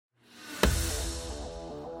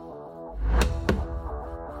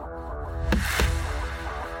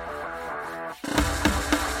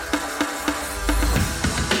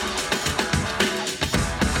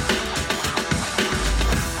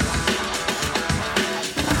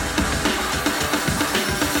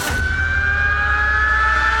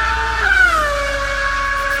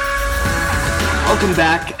Welcome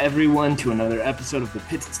back, everyone, to another episode of the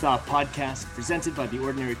Pit Stop Podcast, presented by the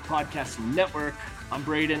Ordinary Podcasting Network. I'm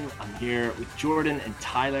Braydon. I'm here with Jordan and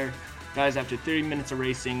Tyler. Guys, after 30 minutes of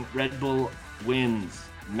racing, Red Bull wins.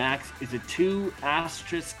 Max is a 2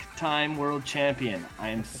 asterisk time world champion. I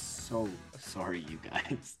am so sorry, you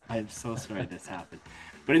guys. I am so sorry this happened.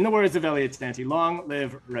 But in the words of Elliot Stanty, long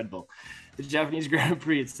live Red Bull. The Japanese Grand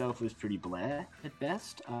Prix itself was pretty blah at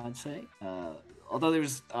best, I'd say. Although there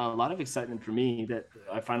was a lot of excitement for me that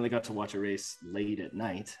I finally got to watch a race late at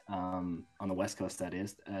night, on the West Coast, that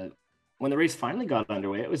is. When the race finally got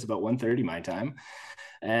underway, it was about 1:30 my time.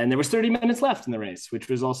 And there was 30 minutes left in the race, which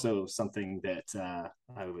was also something that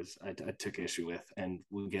I took issue with, and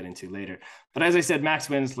we'll get into later. But as I said, Max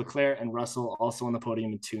wins, Leclerc and Russell also on the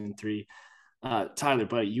podium in 2 and 3. Tyler,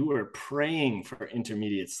 buddy, you were praying for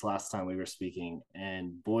intermediates last time we were speaking,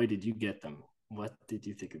 and boy, did you get them. What did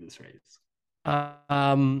you think of this race?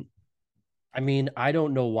 I mean, I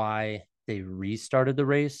don't know why they restarted the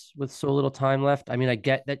race with so little time left. I mean, I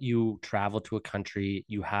get that you travel to a country,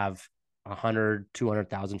 you have 100,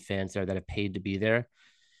 200,000 fans there that have paid to be there.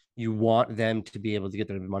 You want them to be able to get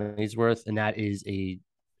their money's worth, and that is a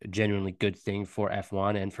genuinely good thing for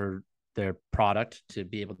F1 and for their product to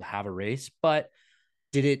be able to have a race. But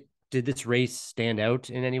did this race stand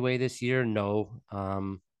out in any way this year? No.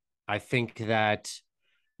 I think that,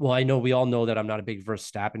 well, I know we all know that I'm not a big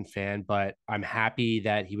Verstappen fan, but I'm happy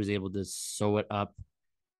that he was able to sew it up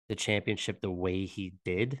the championship the way he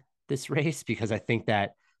did this race, because I think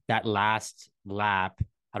that last lap,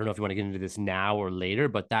 I don't know if you want to get into this now or later,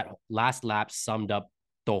 but that last lap summed up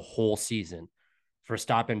the whole season.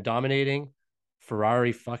 Verstappen dominating,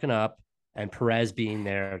 Ferrari fucking up, and Perez being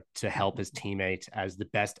there to help his teammate as the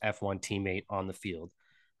best F1 teammate on the field.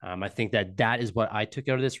 I think that is what I took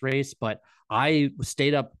out of this race, but I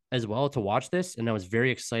stayed up as well to watch this, and I was very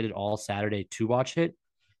excited all Saturday to watch it.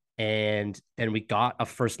 And then we got a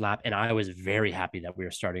first lap, and I was very happy that we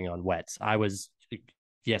were starting on wets.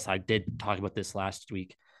 Yes, I did talk about this last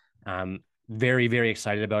week. Very, very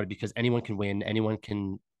excited about it because anyone can win. Anyone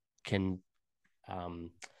can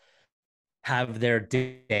have their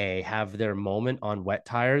day, have their moment on wet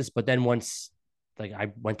tires. But then once, like,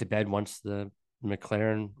 I went to bed once the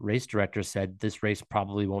McLaren race director said this race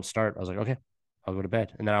probably won't start, I was like, okay, I'll go to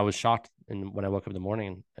bed. And then I was shocked, and when I woke up in the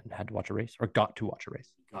morning and had to watch a race, or got to watch a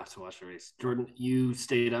race. Jordan, you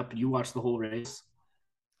stayed up, you watched the whole race,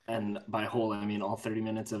 and by whole I mean all 30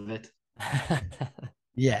 minutes of it.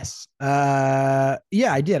 Yes. Yeah,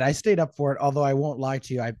 I did. I stayed up for it, although I won't lie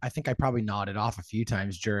to you. I think I probably nodded off a few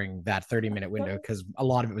times during that 30-minute window because a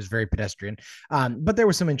lot of it was very pedestrian. But there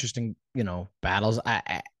were some interesting, battles.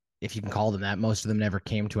 If you can call them that. Most of them never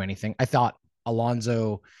came to anything. I thought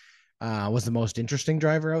Alonso was the most interesting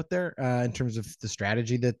driver out there in terms of the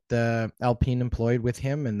strategy that Alpine employed with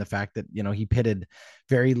him, and the fact that, he pitted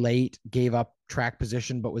very late, gave up track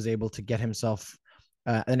position, but was able to get himself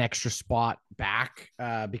an extra spot back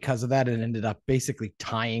because of that, and ended up basically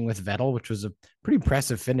tying with Vettel, which was a pretty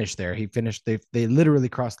impressive finish there. He finished, they literally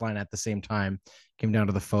crossed line at the same time, came down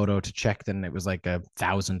to the photo to check, then it was like a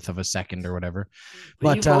thousandth of a second or whatever.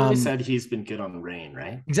 But you've always said he's been good on the rain,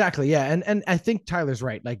 right? Exactly, yeah. And I think Tyler's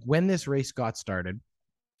right. Like, when this race got started,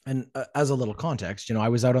 and as a little context, I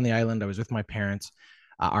was out on the island, I was with my parents,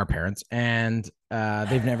 our parents, and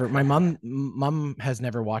my mom has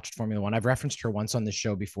never watched Formula One. I've referenced her once on this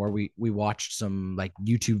show before. We watched some like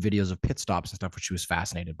YouTube videos of pit stops and stuff, which she was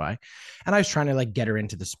fascinated by. And I was trying to like get her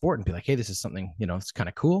into the sport and be like, hey, this is something, it's kind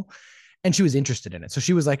of cool. And she was interested in it. So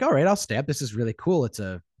she was like, all right, I'll stay up. This is really cool. It's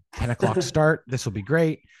a 10 o'clock start. This will be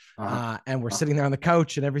great. And we're sitting there on the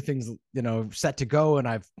couch and everything's, set to go. And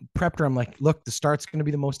I've prepped her. I'm like, look, the start's going to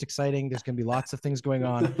be the most exciting. There's going to be lots of things going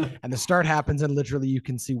on. And the start happens, and literally you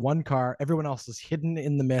can see one car. Everyone else is hidden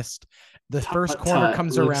in the mist. The first corner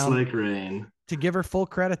comes around. Like rain. To give her full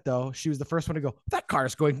credit, though, she was the first one to go, that car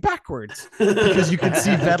is going backwards, because you could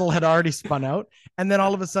see Vettel had already spun out. And then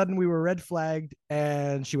all of a sudden we were red flagged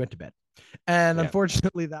and she went to bed. And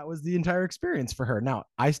unfortunately, that was the entire experience for her. Now,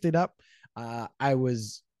 I stayed up. I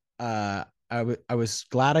was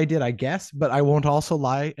glad I did, I guess, but I won't also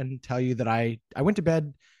lie and tell you that I went to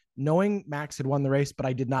bed knowing Max had won the race, but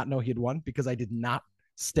I did not know he had won because I did not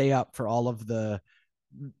stay up for all of the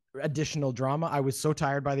additional drama. I was so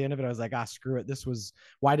tired by the end of it. I was like, screw it.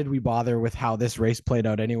 Why did we bother with how this race played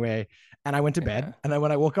out anyway? And I went to bed. And then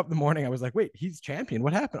when I woke up in the morning, I was like, wait, he's champion.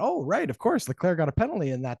 What happened? Oh, right. Of course. Leclerc got a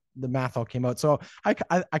penalty, and that the math all came out. So I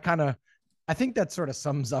think that sort of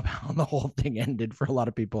sums up how the whole thing ended for a lot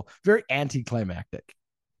of people. Very anticlimactic.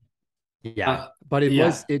 Yeah. But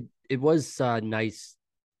it was nice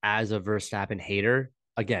as a Verstappen hater.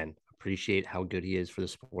 Again, appreciate how good he is for the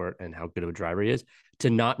sport and how good of a driver he is, to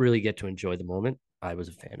not really get to enjoy the moment. I was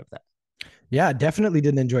a fan of that. Yeah, definitely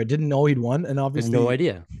didn't enjoy it. Didn't know he'd won. And obviously, no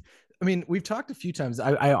idea. I mean, we've talked a few times.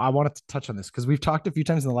 I wanted to touch on this because we've talked a few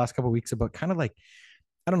times in the last couple of weeks about kind of like,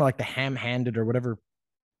 I don't know, like the ham-handed or whatever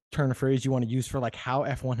turn of phrase you want to use for like how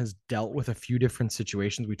F1 has dealt with a few different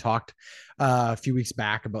situations. We talked a few weeks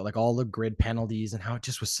back about like all the grid penalties and how it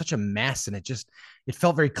just was such a mess, and it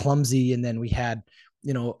felt very clumsy. And then we had,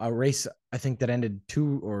 a race, I think that ended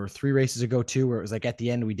 2 or 3 races ago too, where it was like at the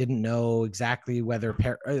end, we didn't know exactly whether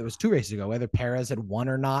it was 2 races ago, whether Perez had won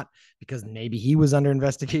or not, because maybe he was under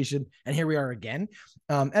investigation. And here we are again.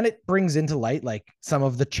 And it brings into light like some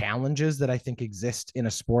of the challenges that I think exist in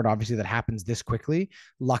a sport, obviously, that happens this quickly.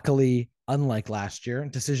 Luckily, unlike last year,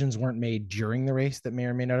 decisions weren't made during the race that may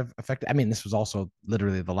or may not have affected. I mean, this was also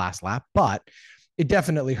literally the last lap, but it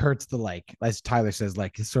definitely hurts the, like, as Tyler says,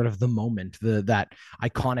 like sort of the moment, that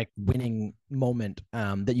iconic winning moment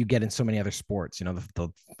that you get in so many other sports, the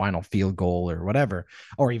final field goal or whatever,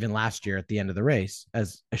 or even last year at the end of the race,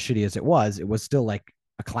 as shitty as it was still like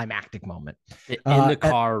a climactic moment. In the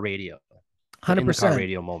car radio. 100%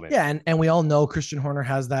 radio moment. Yeah. And we all know Christian Horner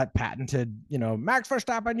has that patented, Max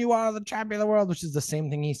Verstappen, you are the champion of the world, which is the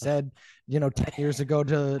same thing he said, 10 years ago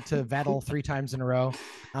to Vettel 3 times in a row.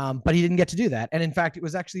 But he didn't get to do that. And in fact, it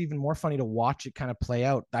was actually even more funny to watch it kind of play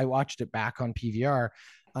out. I watched it back on PVR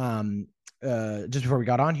just before we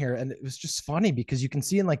got on here. And it was just funny because you can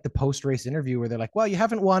see in like the post-race interview where they're like, well, you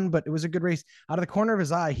haven't won, but it was a good race. Out of the corner of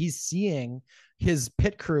his eye, he's seeing his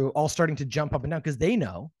pit crew all starting to jump up and down because they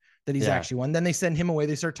know that he's actually won. Then they send him away.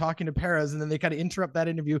 They start talking to Perez, and then they kind of interrupt that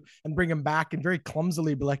interview and bring him back and very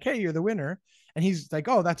clumsily be like, hey, you're the winner. And he's like,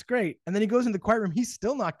 oh, that's great. And then he goes into the quiet room. He's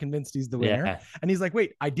still not convinced he's the winner. Yeah. And he's like,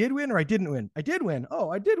 wait, I did win or I didn't win? I did win. Oh,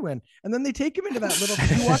 I did win. And then they take him into that little,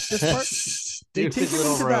 you watch this part? They take him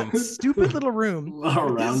into that stupid little room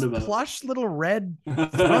with this plush little red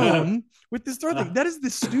throne with this throne thing. That is the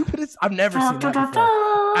stupidest. I've never seen that before.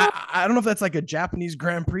 I don't know if that's like a Japanese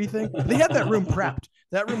Grand Prix thing. They had that room prepped.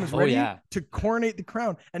 That room was ready to coronate the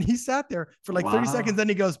crown. And he sat there for like 30 seconds. Then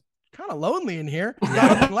he goes, kind of lonely in here.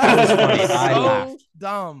 So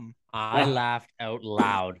dumb. I laughed out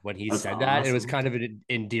loud when he said that. Awesome. It was kind of an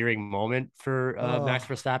endearing moment for Max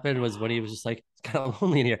Verstappen, was when he was just like, it's kind of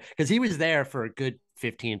lonely in here. Because he was there for a good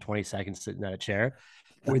 15, 20 seconds sitting at a chair.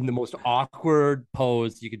 In the most awkward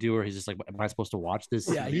pose you could do, where he's just like, am I supposed to watch this?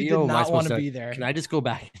 Yeah, he did not want to be there. Can I just go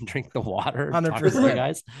back and drink the water? 100%.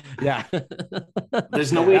 Guys. Yeah.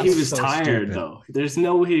 There's no way he was tired, though. There's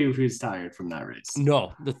no way he was tired from that race.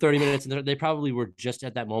 No, the 30 minutes, they probably were just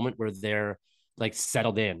at that moment where they're like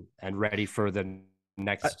settled in and ready for the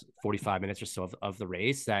next 45 minutes or so of the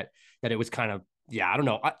race, that it was kind of, I don't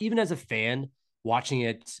know. Even as a fan watching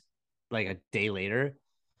it like a day later,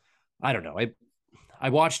 I don't know. I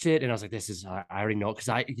watched it and I was like, I already know,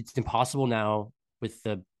 because it's impossible now with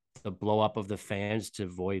the blow up of the fans to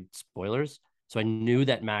avoid spoilers. So I knew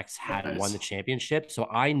that Max had won the championship. So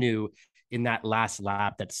I knew in that last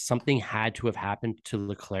lap that something had to have happened to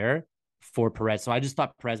Leclerc for Perez. So I just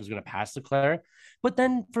thought Perez was going to pass Leclerc. But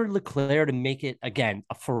then for Leclerc to make it, again,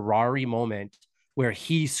 a Ferrari moment where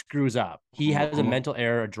he screws up, he has a mental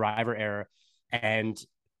error, a driver error, and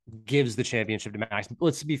gives the championship to Max.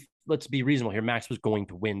 Let's be reasonable here. Max was going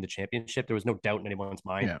to win the championship. There was no doubt in anyone's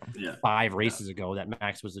mind 5 races ago that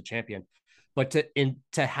Max was the champion. But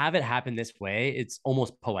to have it happen this way, it's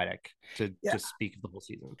almost poetic to speak of the whole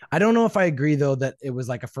season. I don't know if I agree though that it was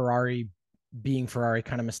like a Ferrari being Ferrari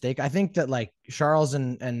kind of mistake. I think that like Charles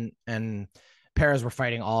and Perez were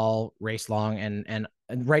fighting all race long and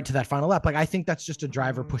right to that final lap. Like I think that's just a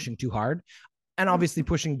driver pushing too hard. And obviously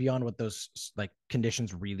pushing beyond what those like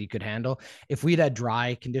conditions really could handle. If we'd had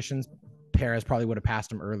dry conditions, Perez probably would have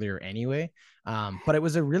passed him earlier anyway. But it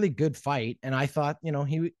was a really good fight. And I thought,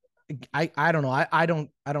 I don't know. I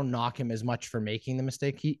don't knock him as much for making the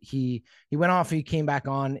mistake. He went off, he came back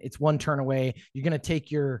on. It's one turn away. You're going to take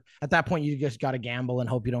at that point, you just got to gamble and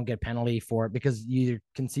hope you don't get penalty for it, because you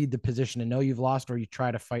concede the position and know you've lost, or you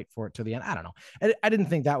try to fight for it to the end. I don't know. I didn't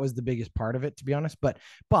think that was the biggest part of it, to be honest, but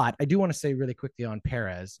I do want to say really quickly on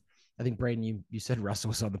Perez. I think Braydon, you said Russell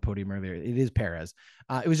was on the podium earlier. It is Perez.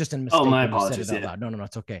 It was just a mistake. Oh, my apologies. No,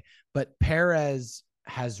 it's okay. But Perez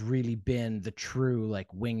has really been the true like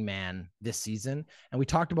wingman this season. And we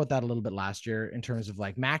talked about that a little bit last year in terms of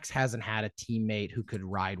like Max hasn't had a teammate who could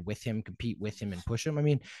ride with him, compete with him, and push him. I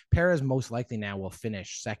mean, Perez most likely now will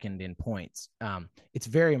finish second in points. It's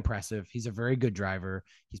very impressive. He's a very good driver.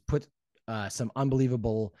 He's put some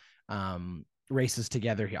unbelievable races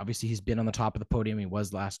together. He's been on the top of the podium. He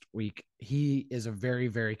was last week. He is a very,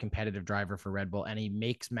 very competitive driver for Red Bull, and he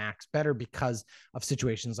makes Max better because of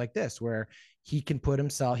situations like this, where he can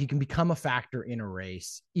become a factor in a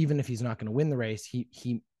race, even if he's not going to win the race.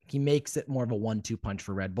 He makes it more of a 1-2 punch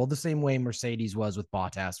for Red Bull, the same way Mercedes was with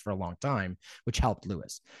Bottas for a long time, which helped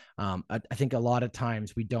Lewis. I think a lot of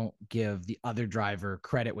times we don't give the other driver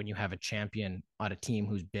credit when you have a champion on a team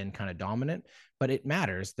who's been kind of dominant, but it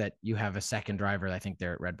matters that you have a second driver. I think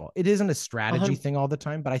they're at Red Bull. It isn't a strategy thing all the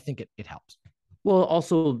time, but I think it helps. Well,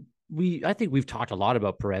 also, I think we've talked a lot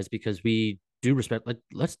about Perez because we do respect.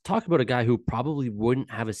 Let's talk about a guy who probably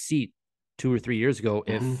wouldn't have a seat 2 or 3 years ago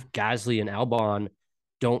if Gasly and Albon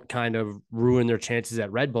don't kind of ruin their chances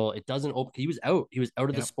at Red Bull. It doesn't open. He was out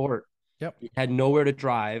of the sport. Yep. He had nowhere to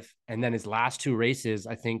drive. And then his last 2 races,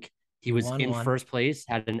 I think he was in first place,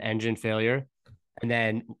 had an engine failure, and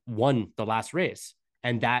then won the last race.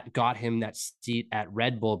 And that got him that seat at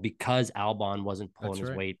Red Bull because Albon wasn't pulling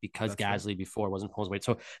his weight, because Gasly before wasn't pulling his weight.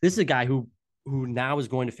 So this is a guy who now is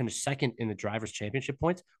going to finish second in the Drivers' Championship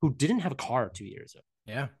points, who didn't have a car 2 years ago.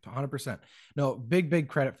 Yeah, 100%. No, big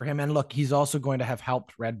credit for him. And look, he's also going to have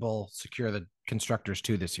helped Red Bull secure the constructors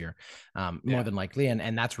too this year, more than likely.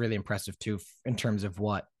 And that's really impressive too, in terms of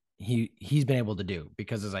what he's been able to do,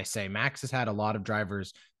 because as I say, Max has had a lot of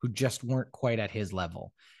drivers who just weren't quite at his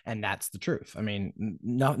level. And that's the truth. I mean,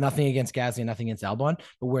 nothing against Gasly, nothing against Albon,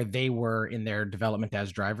 but where they were in their development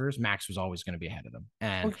as drivers, Max was always going to be ahead of them.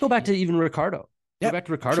 And we'll go back to even Ricardo. Go back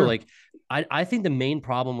to Ricardo. Sure. Like, I think the main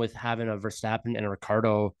problem with having a Verstappen and a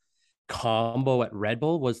Ricardo combo at Red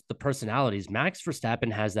Bull was the personalities. Max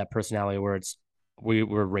Verstappen has that personality where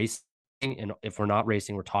we're racing, and if we're not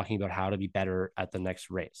racing, we're talking about how to be better at the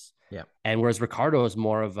next race. Yeah. And whereas Ricardo is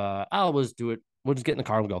more of I'll just do it. We'll just get in the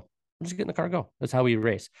car and go. We'll just get in the car and go. That's how we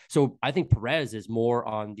race. So I think Perez is more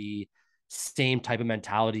on the same type of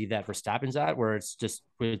mentality that Verstappen's at, where it's just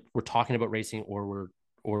we're talking about racing or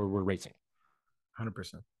we're racing.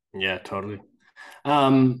 100%. Yeah, totally.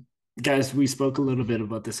 Guys, we spoke a little bit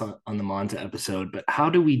about this on the Monza episode, but how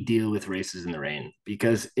do we deal with races in the rain?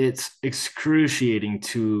 Because it's excruciating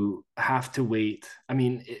to have to wait. I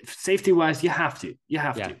mean, safety wise, you have to.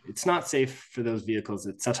 It's not safe for those vehicles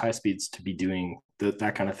at such high speeds to be doing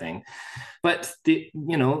that kind of thing. But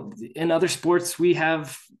in other sports, we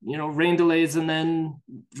have rain delays and then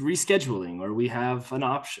rescheduling, or we have an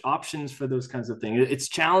options for those kinds of things. It's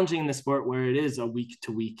challenging in the sport where it is a week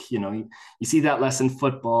to week. You see that less in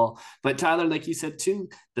football. But Tyler, like you said too,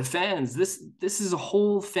 the fans. This is a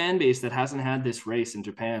whole fan base that hasn't had this race in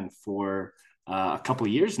Japan for a couple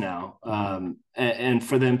of years now, and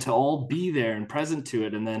for them to all be there and present to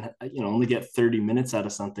it, and then only get 30 minutes out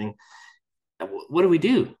of something. What do we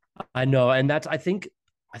do? I know. And I think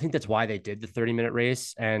that's why they did the 30-minute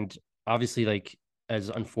race. And obviously, like, as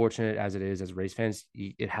unfortunate as it is as race fans,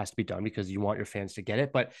 it has to be done because you want your fans to get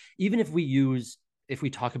it. But even if we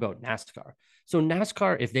talk about NASCAR, so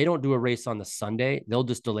NASCAR, if they don't do a race on the Sunday, they'll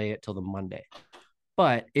just delay it till the Monday.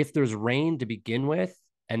 But if there's rain to begin with,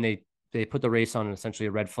 and they put the race on essentially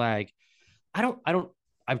a red flag,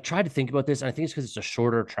 I've tried to think about this, and I think it's because it's a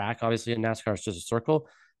shorter track. Obviously in NASCAR, it's just a circle.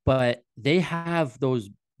 But they have those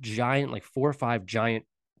giant, like 4 or 5 giant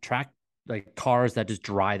track, like cars that just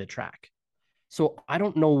dry the track. So I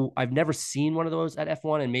don't know. I've never seen one of those at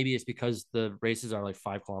F1, and maybe it's because the races are like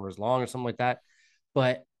 5 kilometers long or something like that.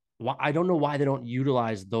 But I don't know why they don't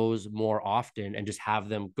utilize those more often and just have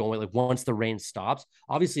them going, like, once the rain stops.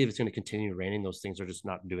 Obviously, if it's going to continue raining, those things are just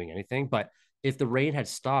not doing anything. But if the rain had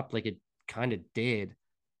stopped, like it kind of did,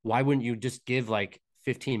 why wouldn't you just give like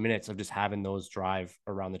 15 minutes of just having those drive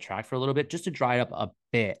around the track for a little bit just to dry it up a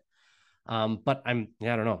bit? But I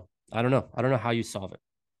don't know. I don't know how you solve it.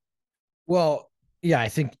 Well, yeah, I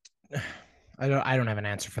think I don't have an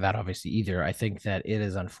answer for that obviously either. I think that it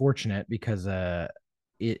is unfortunate because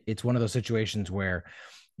it's one of those situations where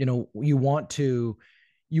you want to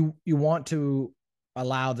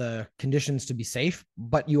allow the conditions to be safe,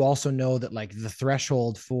 but you also know that like the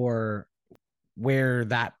threshold for where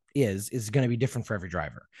that is going to be different for every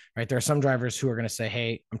driver, right? There are some drivers who are going to say,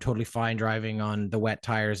 hey, I'm totally fine driving on the wet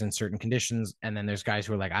tires in certain conditions. And then there's guys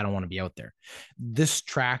who are like, I don't want to be out there. This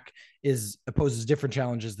track opposes different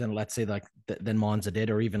challenges than, let's say, like than Monza did,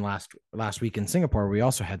 or even last week in Singapore, we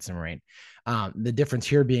also had some rain. The difference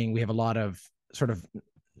here being we have a lot of sort of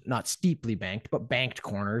not steeply banked, but banked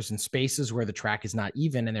corners and spaces where the track is not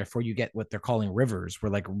even. And therefore you get what they're calling rivers,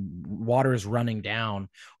 where like water is running down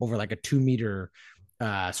over like a 2-meter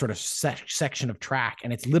sort of section of track,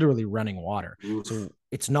 and it's literally running water. Oof. So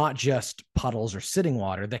it's not just puddles or sitting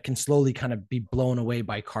water that can slowly kind of be blown away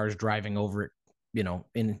by cars driving over it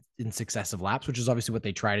in successive laps, which is obviously what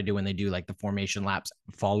they try to do when they do like the formation laps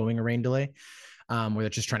following a rain delay. Where they're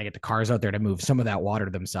just trying to get the cars out there to move some of that water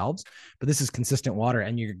themselves. But this is consistent water,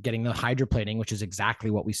 and you're getting the hydroplaning, which is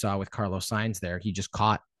exactly what we saw with Carlos Sainz there. He just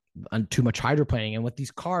caught too much hydroplaning. And with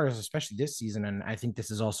these cars, especially this season, and I think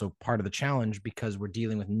this is also part of the challenge because we're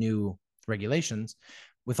dealing with new regulations,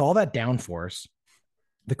 with all that downforce,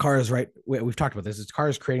 the car is right. We've talked about this. This car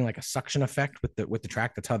is creating like a suction effect with the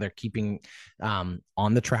track. That's how they're keeping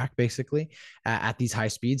on the track basically at these high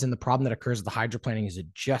speeds. And the problem that occurs with the hydroplaning is it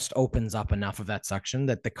just opens up enough of that suction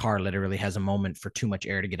that the car literally has a moment for too much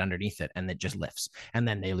air to get underneath it, and it just lifts, and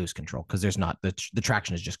then they lose control because there's not the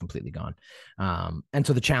traction is just completely gone. And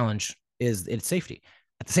so the challenge is it's safety.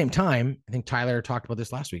 At the same time, I think Tyler talked about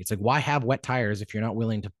this last week. It's like, why have wet tires if you're not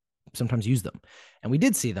willing to sometimes use them? And we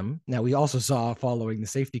did see them. Now, we also saw following the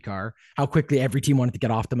safety car how quickly every team wanted to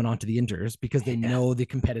get off them and onto the inters because they know the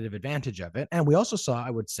competitive advantage of it. And we also saw,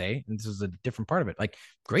 I would say, and this is a different part of it, like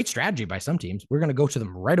great strategy by some teams. We're going to go to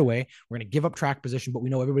them right away. We're going to give up track position, but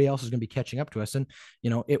we know everybody else is going to be catching up to us. And,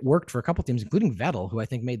 it worked for a couple of teams, including Vettel, who I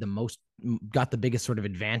think got the biggest sort of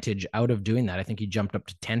advantage out of doing that. I think he jumped up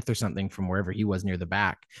to 10th or something from wherever he was near the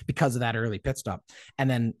back because of that early pit stop. And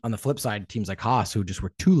then on the flip side, teams like Haas, who just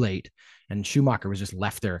were too late, and Schumacher was just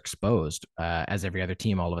left there exposed as every other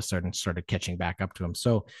team all of a sudden started catching back up to him.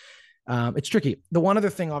 So it's tricky. The one other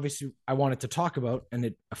thing, obviously, I wanted to talk about, and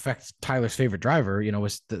it affects Tyler's favorite driver,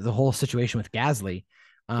 was the whole situation with Gasly.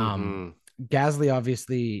 Gasly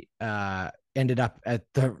obviously ended up at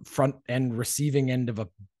the front end receiving end of a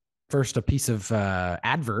piece of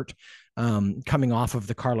advert coming off of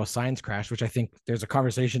the Carlos Sainz crash, which I think there's a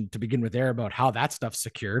conversation to begin with there about how that stuff's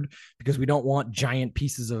secured, because we don't want giant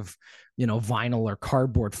pieces of, vinyl or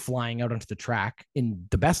cardboard flying out onto the track in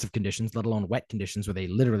the best of conditions, let alone wet conditions where they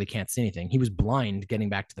literally can't see anything. He was blind getting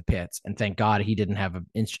back to the pits, and thank God he didn't have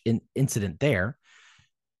an incident there.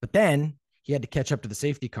 But then he had to catch up to the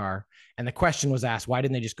safety car. And the question was asked, why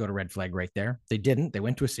didn't they just go to red flag right there? They didn't. They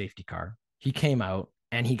went to a safety car. He came out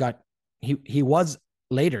and he was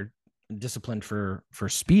later disciplined for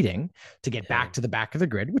speeding to get back to the back of the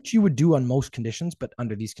grid, which you would do on most conditions. But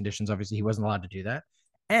under these conditions, obviously he wasn't allowed to do that.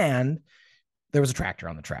 And there was a tractor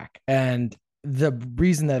on the track. And the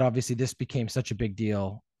reason that obviously this became such a big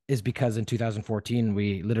deal is because in 2014,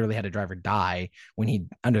 we literally had a driver die when he,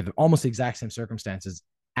 under almost the exact same circumstances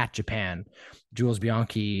at Japan, Jules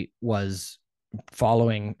Bianchi was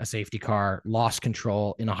following a safety car, lost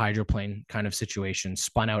control in a hydroplane kind of situation,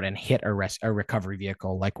 spun out and hit a recovery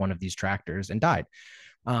vehicle like one of these tractors and died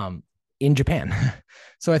in Japan.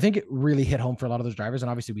 So I think it really hit home for a lot of those drivers. And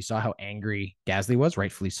obviously we saw how angry Gasly was,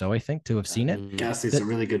 rightly so, I think, to have seen it. Gasly's a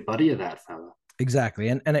really good buddy of that fella. Exactly.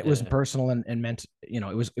 And it was personal and meant,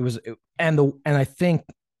 and I think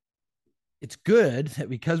it's good that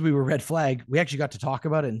because we were red flag, we actually got to talk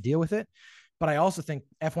about it and deal with it. But I also think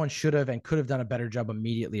F1 should have and could have done a better job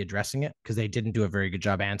immediately addressing it, because they didn't do a very good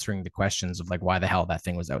job answering the questions of like why the hell that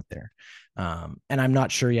thing was out there. And I'm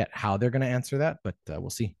not sure yet how they're going to answer that, but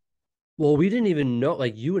we'll see. Well, we didn't even know,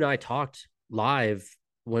 like you and I talked live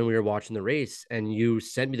when we were watching the race, and you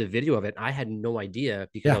sent me the video of it. I had no idea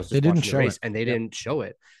because I was just watching the race and they didn't show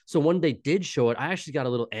it. So when they did show it, I actually got a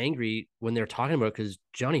little angry when they were talking about it, because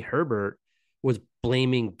Johnny Herbert was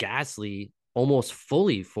blaming Gasly almost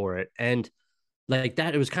fully for it. And like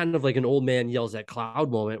that, it was kind of like an old man yells at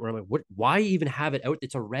cloud moment where I'm like, what, why even have it out?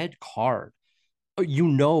 It's a red card.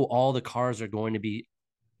 All the cars are going to be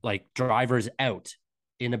like drivers out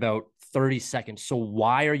in about 30 seconds. So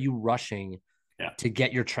why are you rushing to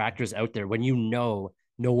get your tractors out there when no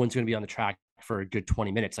one's going to be on the track for a good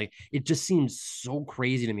 20 minutes? Like, it just seems so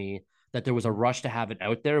crazy to me that there was a rush to have it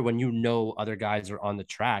out there when other guys are on the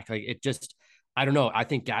track. Like, it just, I don't know. I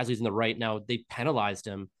think Gasly's in the right now. They penalized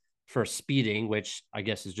him for speeding, which I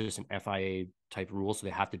guess is just an FIA type rule, so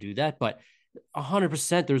they have to do that. But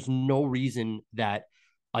 100%, there's no reason that,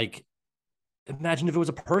 like, imagine if it was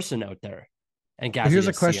a person out there and Gasly. Here's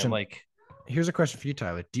a question. Here's a question for you,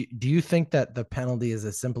 Tyler. Do you think that the penalty is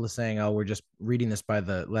as simple as saying, oh, we're just reading this by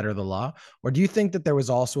the letter of the law? Or do you think that there was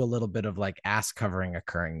also a little bit of like ass covering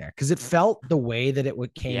occurring there? Because it felt the way that it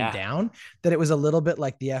came down, that it was a little bit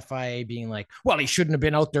like the FIA being like, well, he shouldn't have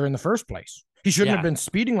been out there in the first place. He shouldn't have been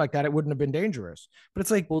speeding like that. It wouldn't have been dangerous. But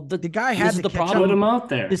it's like, well, the guy had to put him out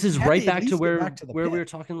there. This is right back to where we were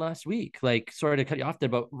talking last week. Like, sorry to cut you off there,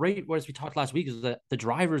 but right whereas we talked last week is that the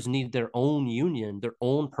drivers need their own union, their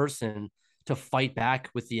own person to fight back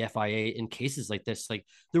with the FIA in cases like this. Like,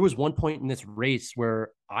 there was one point in this race where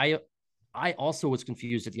I also was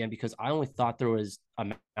confused at the end, because I only thought there was a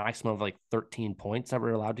maximum of like 13 points that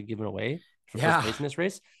were allowed to give it away for first place in this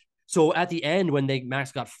race. So at the end, when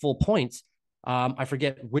Max got full points, I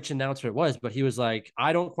forget which announcer it was, but he was like,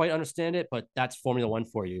 I don't quite understand it, but that's Formula One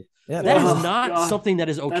for you. Yeah, That is not something that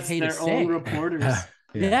is That's okay to their say. own reporters.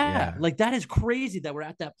 Yeah, like that is crazy that we're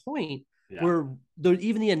at that point where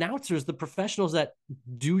even the announcers, the professionals that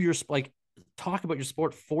do your like talk about your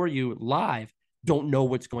sport for you live, don't know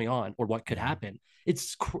what's going on or what could happen.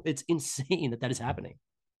 It's insane that is happening.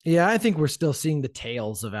 Yeah, I think we're still seeing the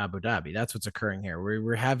tails of Abu Dhabi. That's what's occurring here.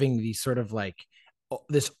 We're having these sort of like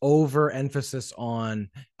this overemphasis on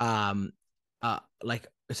like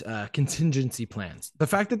contingency plans. The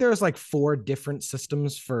fact that there's like 4 different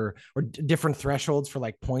systems for or different thresholds for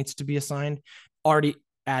like points to be assigned already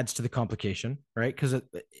adds to the complication, right? Because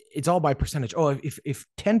it's all by percentage. Oh, if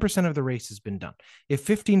 10% of the race has been done, if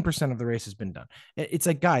 15% of the race has been done, it's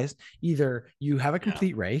like, guys, either you have a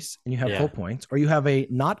complete race and you have full points, or you have a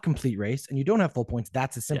not complete race and you don't have full points.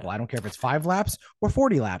 That's as simple. I don't care if it's 5 laps or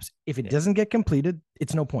 40 laps. If it doesn't get completed,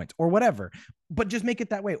 it's no points or whatever. But just make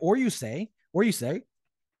it that way. Or you say,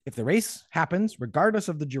 if the race happens, regardless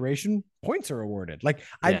of the duration, points are awarded. Like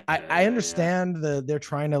I understand they're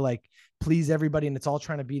trying to like please everybody and it's all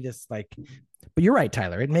trying to be this like, but you're right,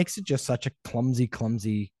 Tyler. It makes it just such a clumsy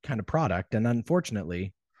kind of product. And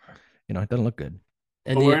unfortunately, it doesn't look good.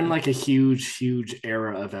 And we're in like a huge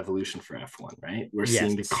era of evolution for F1, right? We're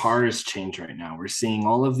seeing the cars change right now. We're seeing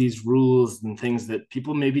all of these rules and things that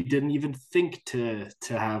people maybe didn't even think to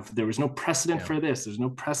have. There was no precedent for this. There's no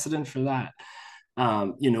precedent for that.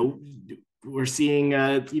 We're seeing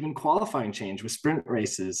even qualifying change with sprint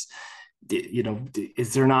races.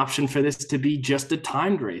 Is there an option for this to be just a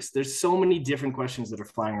timed race? There's so many different questions that are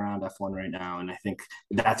flying around F1 right now, and I think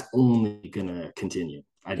that's only going to continue.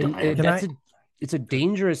 It's a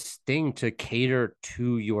dangerous thing to cater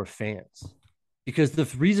to your fans, because the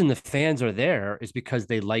reason the fans are there is because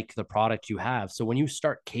they like the product you have. So when you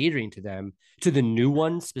start catering to them, to the new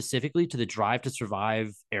one, specifically to the Drive to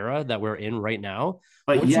Survive era that we're in right now,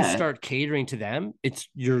 once you start catering to them,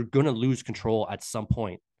 you're going to lose control at some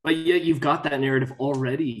point. But yet you've got that narrative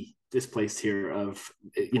already displaced here of,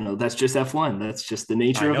 that's just F1. That's just the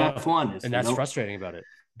nature of F1. And that's frustrating about it.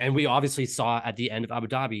 And we obviously saw at the end of Abu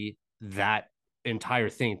Dhabi that entire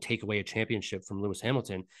thing take away a championship from Lewis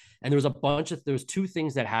Hamilton. And there was 2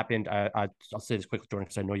 things that happened. I'll say this quickly, Jordan,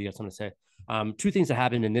 because I know you got something to say. 2 things that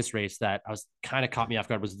happened in this race that I was kind of caught me off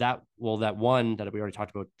guard was that one that we already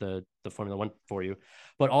talked about, the Formula One for you,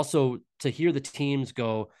 but also to hear the teams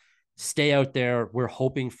go, stay out there, we're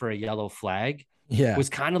hoping for a yellow flag. Was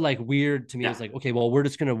kind of like weird to me. It's like, okay, well, we're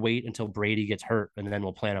just gonna wait until Brady gets hurt and then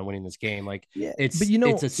we'll plan on winning this game. Like, it's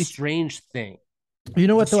a strange thing. You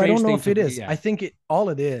know what, though? I don't know if it is. I think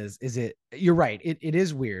you're right. It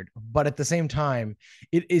is weird, but at the same time,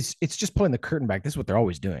 it's just pulling the curtain back. This is what they're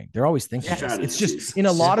always doing. They're always thinking. It's just in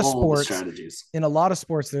a lot of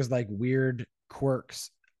sports, there's like weird quirks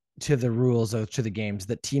to the rules of to the games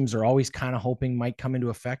that teams are always kind of hoping might come into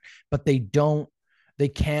effect, but they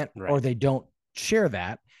can't, or they don't share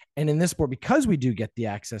that. And in this sport, because we do get the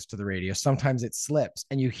access to the radio, sometimes it slips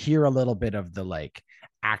and you hear a little bit of the like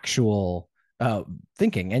actual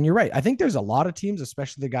thinking. And you're right. I think there's a lot of teams,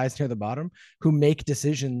 especially the guys near the bottom, who make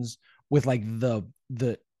decisions with like the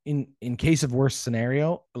in case of worst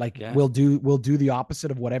scenario, like we'll do the opposite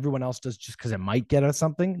of what everyone else does just because it might get us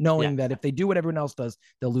something, knowing that if they do what everyone else does,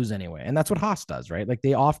 they'll lose anyway. And that's what Haas does, right? Like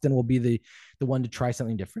they often will be the one to try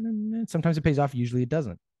something different, and sometimes it pays off. Usually it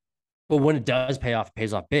doesn't. But when it does pay off, it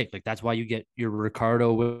pays off big. Like that's why you get your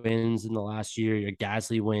Ricardo wins in the last year, your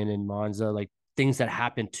Gasly win in Monza, like things that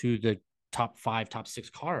happen to the top 5, top 6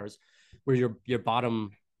 cars, where your bottom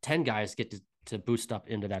 10 guys get to boost up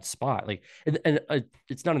into that spot. Like, and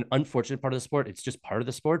it's not an unfortunate part of the sport. It's just part of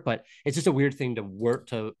the sport, but it's just a weird thing to work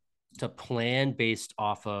to plan based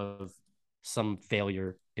off of some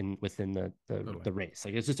failure within the race.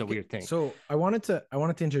 Like it's just a weird thing. So I wanted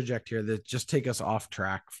to interject here that just take us off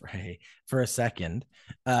track for a second.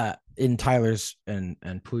 In Tyler's and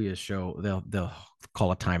Puya's show, they'll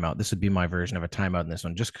call a timeout. This would be my version of a timeout in this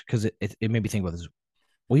one, just because it made me think about this.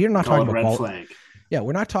 Well, you're not talking about red flag. Yeah,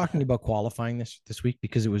 we're not talking about qualifying this week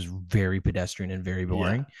because it was very pedestrian and very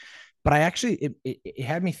boring. Yeah. But I actually, it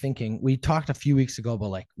had me thinking. We talked a few weeks ago about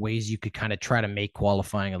like ways you could kind of try to make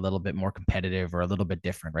qualifying a little bit more competitive or a little bit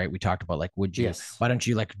different, right? We talked about like, why don't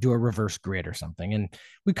you like do a reverse grid or something? And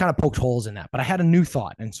we kind of poked holes in that. But I had a new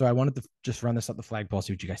thought, and so I wanted to just run this up the flagpole,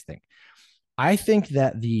 see what you guys think. I think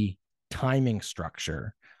that the timing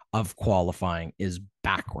structure of qualifying is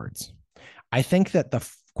backwards. I think that the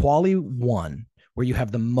quali 1, where you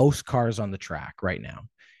have the most cars on the track right now,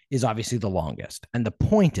 is obviously the longest. And the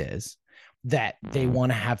point is that they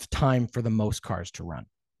want to have time for the most cars to run.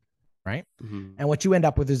 right? Mhm. And what you end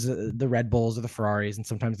up with is the Red Bulls or the Ferraris and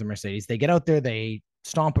sometimes the Mercedes. They get out there, they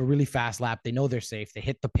stomp a really fast lap. They know they're safe. They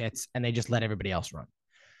hit the pits and they just let everybody else run.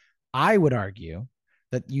 I would argue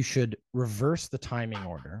that you should reverse the timing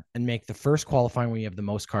order and make the first qualifying where you have the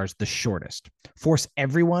most cars the shortest. Force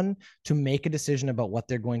everyone to make a decision about what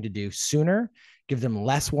they're going to do sooner, give them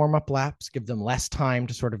less warm-up laps, give them less time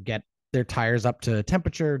to sort of get their tires up to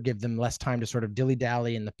temperature, give them less time to sort of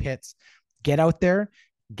dilly-dally in the pits. Get out there,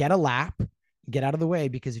 get a lap, get out of the way,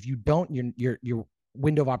 because if you don't, your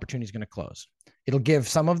window of opportunity is going to close. It'll give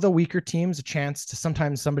some of the weaker teams a chance to,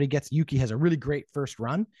 sometimes somebody gets, Yuki has a really great first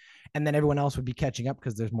run, and then everyone else would be catching up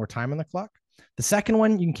because there's more time on the clock. The second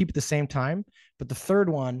one, you can keep it the same time, but the third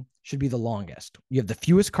one should be the longest. You have the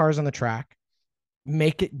fewest cars on the track,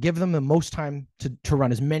 give them the most time to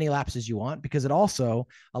run as many laps as you want, because it also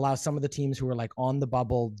allows some of the teams who are like on the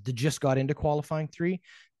bubble that just got into qualifying 3,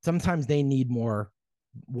 sometimes they need more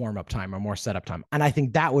warm-up time or more setup time. And I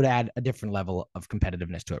think that would add a different level of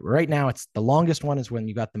competitiveness to it. Right now, it's the longest one is when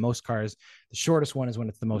you got the most cars. The shortest one is when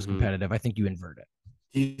it's the most competitive. I think you invert it.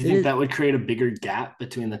 Do you think that would create a bigger gap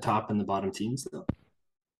between the top and the bottom teams, though?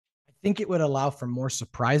 I think it would allow for more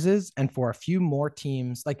surprises and for a few more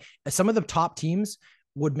teams. Like some of the top teams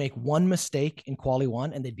would make one mistake in quali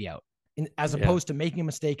 1 and they'd be out, as opposed to making a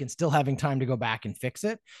mistake and still having time to go back and fix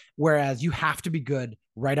it. Whereas you have to be good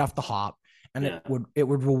right off the hop. And it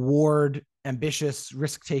would reward ambitious,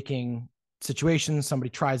 risk-taking situations. Somebody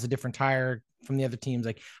tries a different tire from the other teams.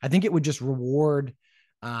 Like, I think it would just reward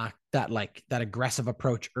that aggressive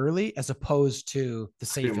approach early, as opposed to the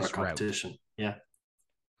safest route. Yeah.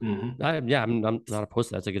 Mm-hmm. I'm not opposed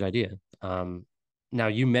to that. That's a good idea. Now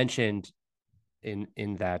you mentioned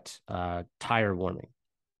in that tire warming.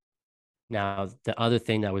 Now the other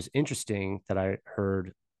thing that was interesting that I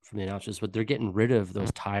heard from the announcers, but they're getting rid of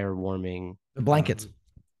those tire warming blankets.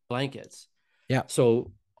 Yeah.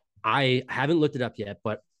 So I haven't looked it up yet,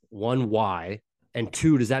 but 1, why? And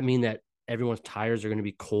 2, does that mean that everyone's tires are going to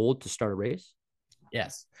be cold to start a race?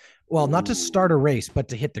 Yes. Well, not to start a race, but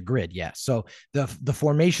to hit the grid. Yes. So the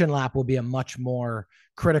formation lap will be a much more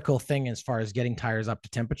critical thing as far as getting tires up to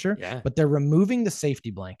temperature. Yeah. But they're removing the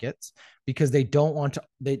safety blankets because they don't want to.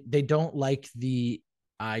 They don't like the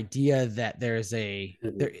idea that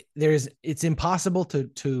it's impossible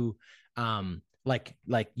to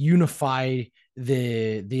unify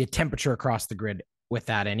the temperature across the grid with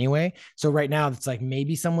that anyway. So right now it's like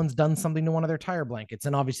maybe someone's done something to one of their tire blankets,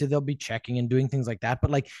 and obviously they'll be checking and doing things like that.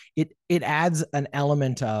 But like it adds an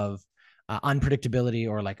element of unpredictability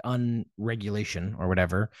or like unregulation or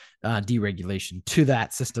whatever, deregulation to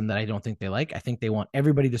that system that I don't think they like. I think they want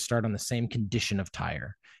everybody to start on the same condition of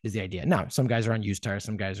tire is the idea. Now, some guys are on used tires,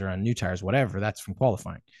 some guys are on new tires, whatever. That's from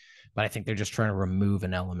qualifying. But I think they're just trying to remove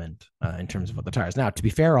an element in terms of what the tires. Now, to be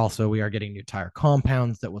fair, also, we are getting new tire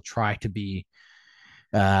compounds that will try to be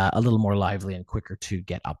a little more lively and quicker to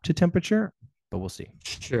get up to temperature, but we'll see.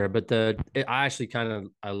 Sure, but I actually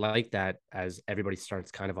I like that as everybody starts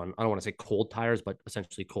kind of on, I don't want to say cold tires, but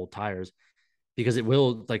essentially cold tires, because it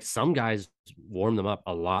will, like, some guys warm them up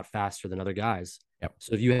a lot faster than other guys. Yep.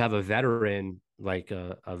 So if you have a veteran like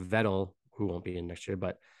a Vettel, who won't be in next year,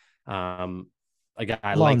 but a guy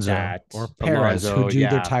Alonso, like that, or Perez, who do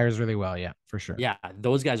their tires really well. Yeah, for sure. Yeah,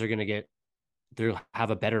 those guys are going to they'll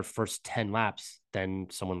have a better first 10 laps than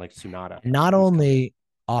someone like Tsunoda. Not only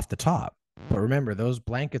off the top, but remember, those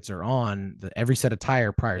blankets are on every set of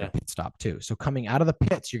tire prior to pit stop too. So coming out of the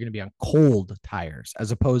pits, you're going to be on cold tires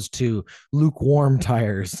as opposed to lukewarm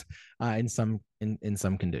tires in some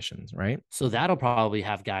conditions, right? So that'll probably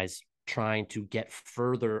have guys trying to get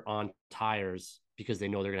further on tires because they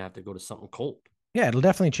know they're going to have to go to something cold. Yeah, it'll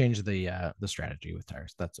definitely change the strategy with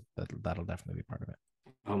tires. That'll definitely be part of it.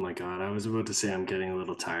 Oh my God, I was about to say I'm getting a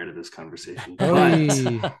little tired of this conversation.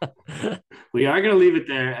 Hey. But we are going to leave it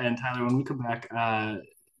there. And Tyler, when we come back,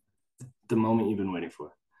 the moment you've been waiting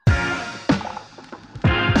for.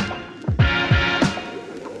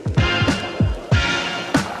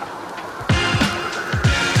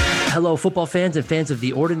 Hello, football fans and fans of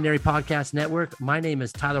the Ordinary Podcast Network. My name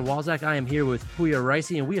is Tyler Walzak. I am here with Puya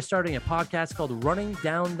Ricey, and we are starting a podcast called Running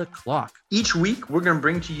Down the Clock. Each week, we're going to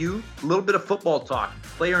bring to you a little bit of football talk,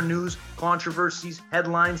 player news, controversies,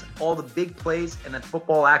 headlines, all the big plays, and then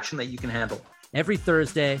football action that you can handle. Every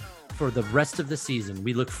Thursday for the rest of the season.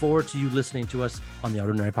 We look forward to you listening to us on the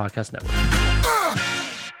Ordinary Podcast Network.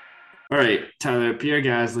 All right, Tyler, Pierre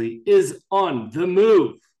Gasly is on the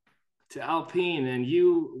move to Alpine, and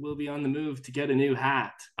you will be on the move to get a new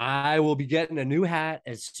hat. I will be getting a new hat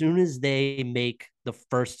as soon as they make the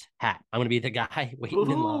first hat. I'm going to be the guy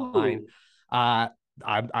waiting in line.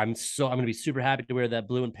 I'm going to be super happy to wear that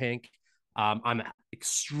blue and pink. I'm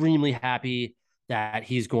extremely happy that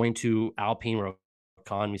he's going to Alpine, where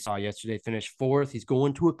Ocon, we saw yesterday, finish 4th. He's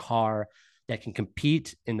going to a car that can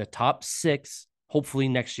compete in the top 6, hopefully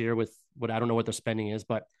next year, with what I don't know what their spending is,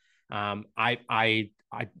 but I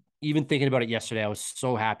even thinking about it yesterday, I was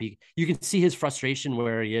so happy. You can see his frustration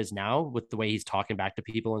where he is now with the way he's talking back to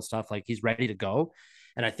people and stuff. Like, he's ready to go.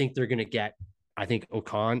 And I think they're going to get, I think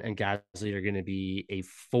Ocon and Gasly are going to be a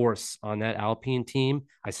force on that Alpine team.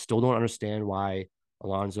 I still don't understand why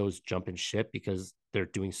Alonso's jumping ship, because they're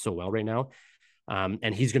doing so well right now.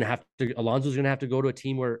 And he's going to have to, Alonso's going to have to go to a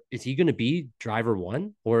team where, is he going to be driver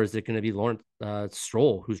 1, or is it going to be Lawrence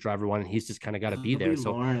Stroll who's driver 1, and he's just kind of got to be there?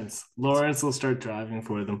 So Lawrence will start driving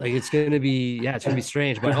for them. Like, it's going to be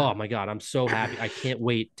strange, but oh my God, I'm so happy. I can't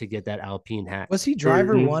wait to get that Alpine hat. Was he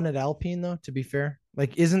driver 1 at Alpine though, to be fair?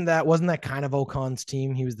 Like, wasn't that kind of Ocon's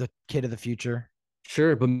team? He was the kid of the future.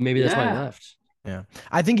 Sure, but maybe that's why he left. Yeah,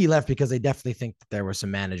 I think he left because they definitely think that there was some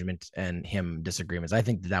management and him disagreements. I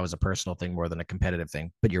think that was a personal thing more than a competitive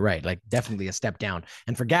thing. But you're right, like, definitely a step down.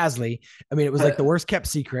 And for Gasly, I mean, it was like the worst kept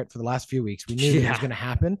secret for the last few weeks. We knew that it was going to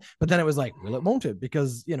happen, but then it was like, well, it won't it?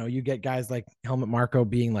 Because, you know, you get guys like Helmut Marko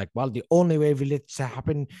being like, well, the only way we let it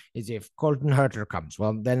happen is if Colton Herter comes.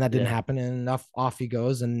 Well, then that didn't happen, and off he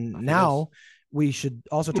goes. And now we should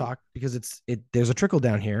also talk, because there's a trickle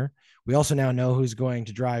down here. We also now know who's going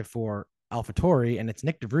to drive for AlphaTauri, and it's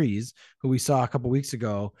Nick DeVries, who we saw a couple weeks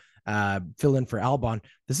ago fill in for Albon.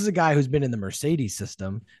 This is a guy who's been in the Mercedes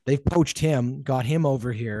system. They've poached him, got him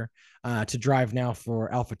over here to drive now for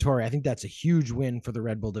AlphaTauri. I think that's a huge win for the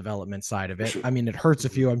Red Bull development side of it. I mean, it hurts a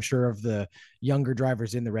few, I'm sure, of the younger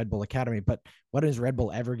drivers in the Red Bull Academy, but what has Red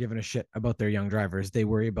Bull ever given a shit about their young drivers? They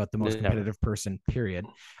worry about the most competitive person, period.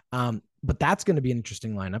 But that's going to be an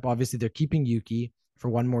interesting lineup. Obviously, they're keeping Yuki for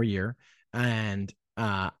 1 more year, and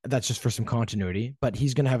that's just for some continuity, but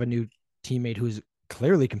he's going to have a new teammate who's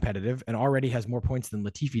clearly competitive and already has more points than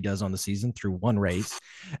Latifi does on the season through 1 race.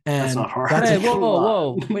 And that's not hard.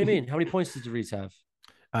 Whoa. What do you mean? How many points does DeVries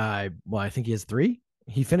have? Well, I think he has 3.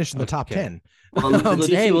 He finished in the top 10. Well,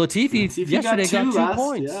 Latifi yesterday got 2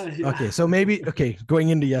 points. Yeah. Okay, so going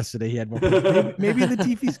into yesterday, he had more points. Maybe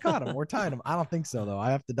Latifi's caught him or tied him. I don't think so, though. I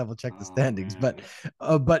have to double check the standings. But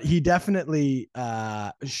he definitely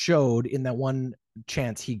showed in that one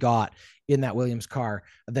chance he got in that Williams car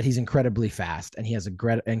that he's incredibly fast, and he has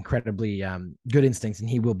incredibly good instincts, and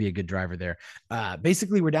he will be a good driver there.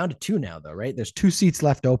 Basically, we're down to 2 now, though, right? There's 2 seats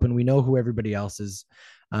left open. We know who everybody else is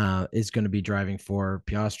going to be driving for.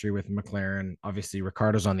 Piastri with McLaren. Obviously,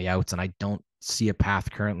 Ricciardo's on the outs, and I don't see a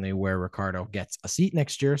path currently where Ricciardo gets a seat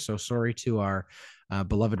next year. So sorry to our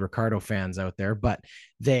beloved Ricciardo fans out there, but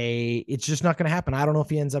it's just not going to happen. I don't know if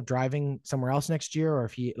he ends up driving somewhere else next year, or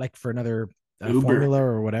if he, like, for another formula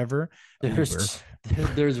or whatever.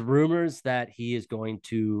 There's rumors that he is going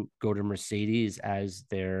to go to Mercedes as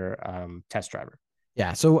their test driver.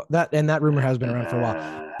 Yeah, so that rumor has been around for a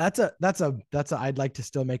while. That's a I'd like to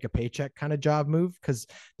still make a paycheck kind of job move, because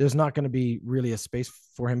there's not going to be really a space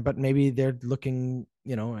for him, but maybe they're looking,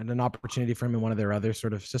 at an opportunity for him in one of their other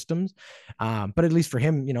sort of systems. But at least for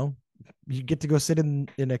him, you get to go sit in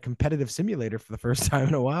a competitive simulator for the first time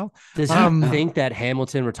in a while. Does he think that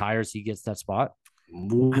Hamilton retires, he gets that spot?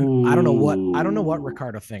 I don't know what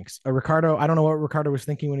Ricciardo thinks. I don't know what Ricciardo was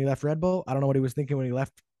thinking when he left Red Bull. I don't know what he was thinking when he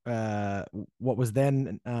left what was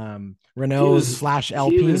then Renault /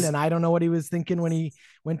 Alpine, and I don't know what he was thinking when he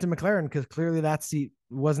went to McLaren, because clearly that seat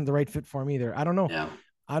wasn't the right fit for him either. I don't know. Yeah.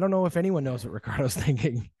 I don't know if anyone knows what Ricciardo's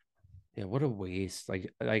thinking. Yeah, what a waste.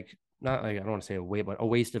 Not like, I don't want to say a waste, but a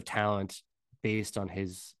waste of talent based on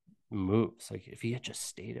his moves. Like, if he had just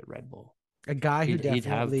stayed at Red Bull, a guy who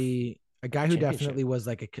definitely was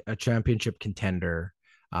like a championship contender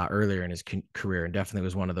earlier in his career, and definitely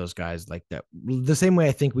was one of those guys like that. The same way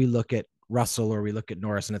I think we look at Russell or we look at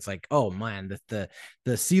Norris, and it's like, oh man,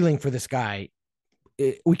 the ceiling for this guy,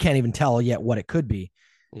 we can't even tell yet what it could be.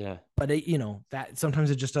 Yeah, but that sometimes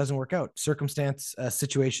it just doesn't work out. Circumstance,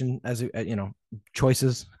 situation, as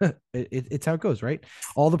choices. It's how it goes, right?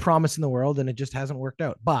 All the promise in the world, and it just hasn't worked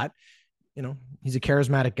out. But he's a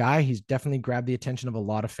charismatic guy. He's definitely grabbed the attention of a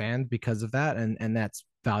lot of fans because of that, and that's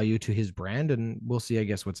value to his brand. And we'll see, I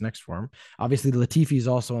guess, what's next for him. Obviously, Latifi is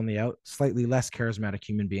also on the out, slightly less charismatic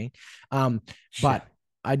human being, but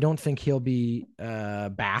I don't think he'll be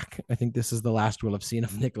back. I think this is the last we'll have seen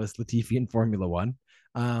of Nicholas Latifi in Formula One.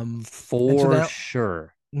 For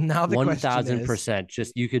sure. Now the 1,000%.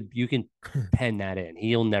 Just you can pen that in.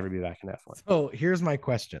 He'll never be back in F1. So here's my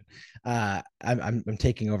question. I'm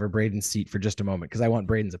taking over Braydon's seat for just a moment, because I want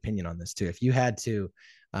Braydon's opinion on this too. If you had to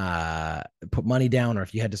put money down, or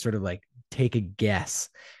if you had to sort of like take a guess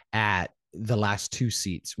at the last two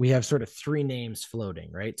seats, we have sort of three names floating,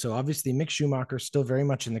 right? So obviously Mick Schumacher is still very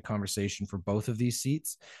much in the conversation for both of these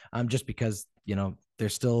seats, just because, you know,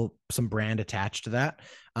 there's still some brand attached to that.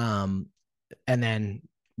 And then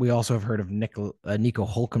we also have heard of Nico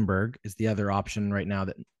Hulkenberg is the other option right now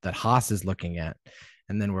that Haas is looking at,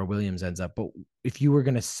 and then where Williams ends up. But if you were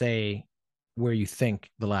going to say where you think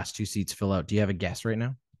the last two seats fill out, do you have a guess right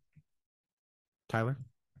now, Tyler?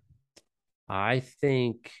 I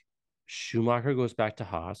think Schumacher goes back to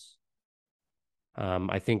Haas.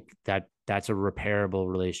 I think that's a repairable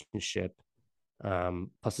relationship.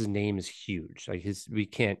 Plus his name is huge. Like we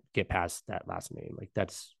can't get past that last name. Like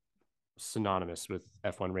that's synonymous with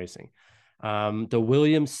F1 racing. The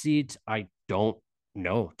Williams seat, I don't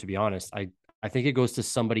know, to be honest. I think it goes to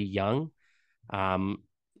somebody young.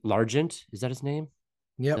 Largent, is that his name?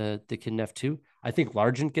 Yeah. The kid in F2. I think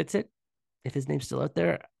Largent gets it if his name's still out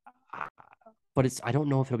there. But I don't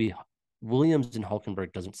know if it'll be Williams, and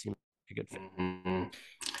Hulkenberg doesn't seem like a good fit. Mm-hmm.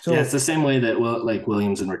 So yeah, it's the same way that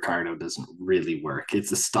Williams and Ricardo doesn't really work.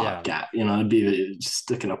 It's a stopgap, you know. It'd be just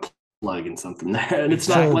sticking a plug in something there, and it's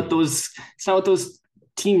not what those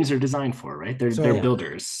teams are designed for, right? They're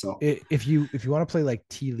builders. So if you want to play like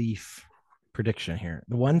tea leaf prediction here,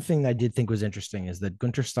 the one thing I did think was interesting is that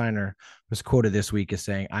Gunther Steiner was quoted this week as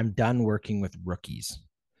saying, "I'm done working with rookies,"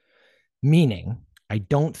 meaning I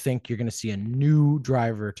don't think you're going to see a new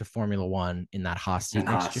driver to Formula One in that Haas seat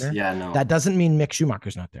next year. Yeah, no. That doesn't mean Mick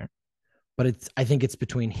Schumacher's not there, but I think it's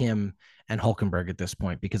between him and Hulkenberg at this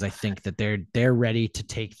point, because I think that they're ready to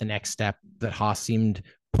take the next step that Haas seemed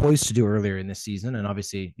poised to do earlier in this season. And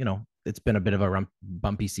obviously, you know, it's been a bit of a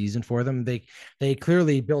bumpy season for them. They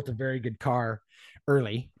clearly built a very good car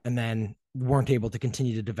early and then weren't able to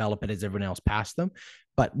continue to develop it as everyone else passed them.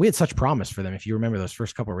 But we had such promise for them. If you remember those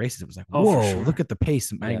first couple of races, it was like, whoa, look at the pace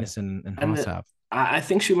that Magnussen and Haas have. I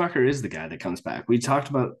think Schumacher is the guy that comes back. We talked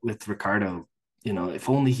about with Ricardo, you know, if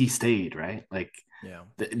only he stayed, right? Like,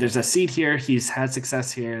 there's a seat here. He's had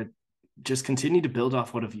success here. Just continue to build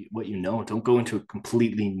off what you know. Don't go into a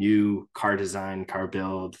completely new car design, car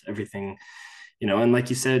build, everything, you know. And like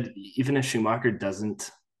you said, even if Schumacher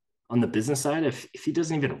doesn't, on the business side, if he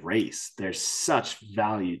doesn't even race, there's such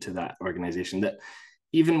value to that organization that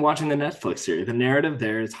even watching the Netflix series, the narrative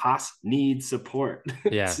there is Haas needs support.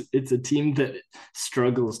 Yeah. It's a team that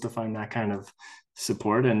struggles to find that kind of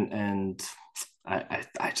support. And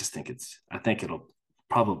I just think it'll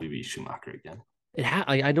probably be Schumacher again.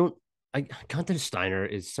 Gunther Steiner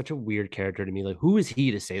is such a weird character to me. Like, who is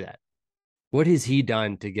he to say that? What has he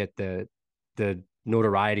done to get the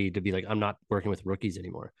notoriety to be like, I'm not working with rookies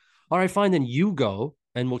anymore? All right, fine. Then you go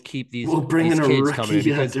and we'll keep these. We'll bring these in a kids rookie coming in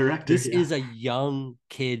because director. This is a young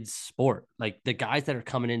kids sport. Like the guys that are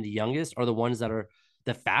coming in the youngest are the ones that are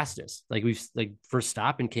the fastest. Like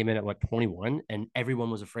Verstappen came in at 21 and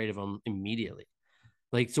everyone was afraid of him immediately.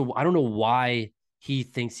 Like, so I don't know why he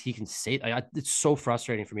thinks he can say that. It's so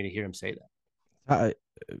frustrating for me to hear him say that.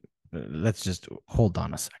 Let's just hold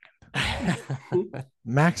on a second.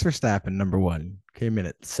 Max Verstappen, number one, came in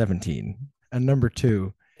at 17, and number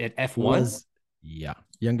two at F1 was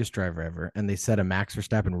youngest driver ever. And they set a Max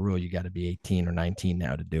Verstappen rule: you got to be 18 or 19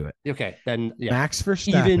 now to do it. Okay, then Max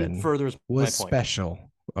Verstappen even further was special.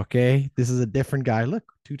 Okay, this is a different guy. Look,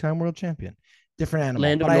 two-time world champion, different animal.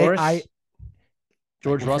 Lando Norris,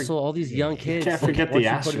 George Russell, all these young kids. Can't forget the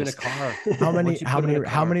Astros. Put him in a car.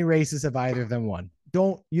 How many races have either of them won?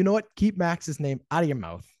 You know what? Keep Max's name out of your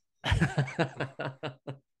mouth.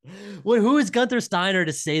 Well, who is Gunther Steiner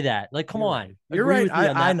to say that? Like, come on. You're right.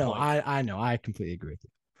 I know. I completely agree with you.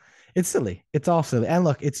 It's silly. It's all silly. And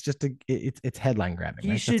look, it's just it's headline grabbing.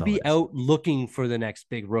 He right? should be out looking for the next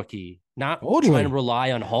big rookie, not trying to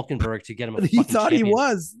rely on Hulkenberg to get him. He thought he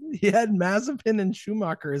was. He had Mazepin and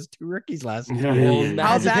Schumacher as two rookies last year.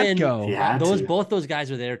 How'd that go? Both those guys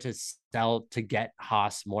were there to sell to get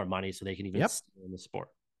Haas more money so they can even stay in the sport.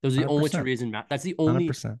 Those are the only two reasons. That's the only.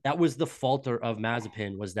 100%. That was the falter of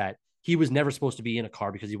Mazepin, was that he was never supposed to be in a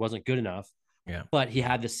car because he wasn't good enough. Yeah, but he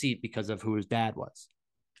had the seat because of who his dad was.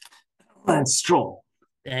 Lance Stroll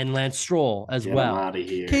as well. Out of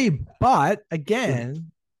here. Okay, but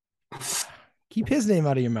again, keep his name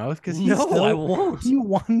out of your mouth because I won't. He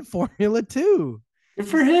won Formula 2. Good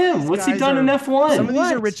for him. What's he done in F1? Some of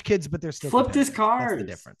these are rich kids, but they're still flipped his cars. That's the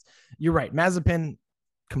difference. You're right. Mazepin,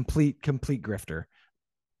 complete grifter.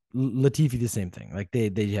 Latifi, the same thing. Like they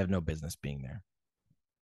have no business being there.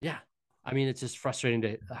 Yeah, I mean, it's just frustrating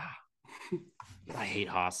to. I hate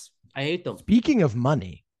Haas. I hate them. Speaking of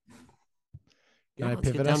money, Can I let's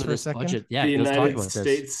get pivot down us to for a this second? budget. Yeah, The let's talk United about this.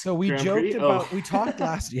 States. So we Grand joked Prix? about, we talked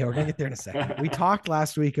last, we're going to get there in a second. We talked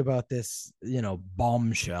last week about this,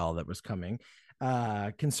 bombshell that was coming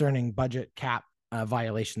concerning budget cap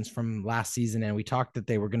violations from last season. And we talked that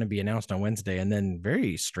they were going to be announced on Wednesday. And then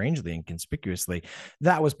very strangely and conspicuously,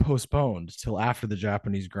 that was postponed till after the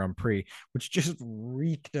Japanese Grand Prix, which just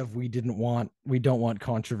reeked of we don't want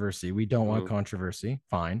controversy. We don't want controversy.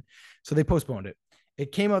 Fine. So they postponed it.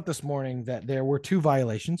 It came out this morning that there were 2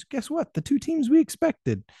 violations. Guess what? The 2 teams we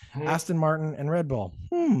expected, Aston Martin and Red Bull.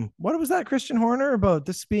 What was that, Christian Horner, about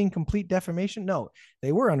this being complete defamation? No,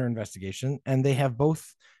 they were under investigation, and they have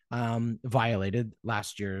both violated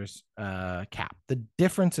last year's cap. The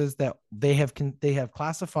difference is that they have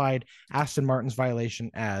classified Aston Martin's violation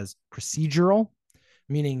as procedural,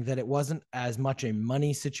 meaning that it wasn't as much a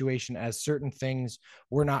money situation as certain things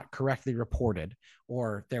were not correctly reported,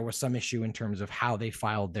 or there was some issue in terms of how they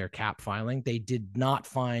filed their cap filing. They did not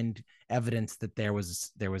find evidence that there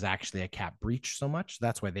was actually a cap breach so much.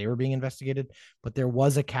 That's why they were being investigated. But there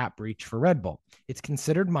was a cap breach for Red Bull. It's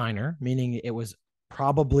considered minor, meaning it was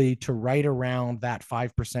probably to right around that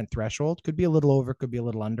 5% threshold. Could be a little over, could be a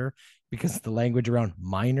little under, because the language around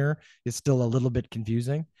minor is still a little bit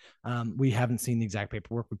confusing. We haven't seen the exact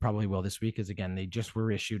paperwork. We probably will this week, as again, they just were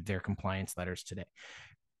issued their compliance letters today.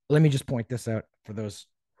 Let me just point this out for those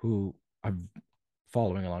who are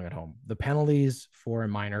following along at home. The penalties for a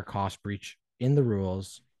minor cost breach in the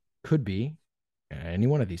rules could be any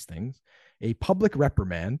one of these things: a public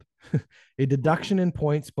reprimand, a deduction in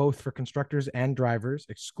points both for constructors and drivers,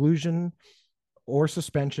 exclusion or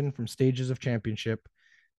suspension from stages of championship,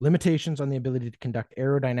 limitations on the ability to conduct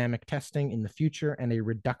aerodynamic testing in the future, and a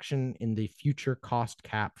reduction in the future cost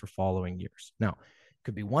cap for following years. Now,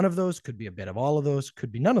 could be one of those, could be a bit of all of those,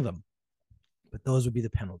 could be none of them, but those would be the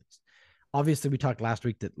penalties. Obviously, we talked last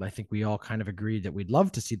week that I think we all kind of agreed that we'd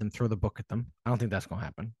love to see them throw the book at them. I don't think that's going to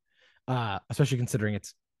happen, especially considering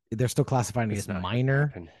they're still classifying it as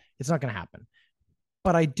minor. It's not going to happen.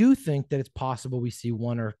 But I do think that it's possible we see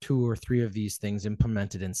 1 or 2 or 3 of these things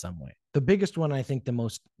implemented in some way. The biggest one, I think the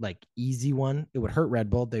most easy one, it would hurt Red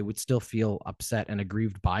Bull. They would still feel upset and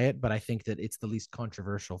aggrieved by it. But I think that it's the least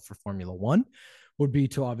controversial for Formula One, would be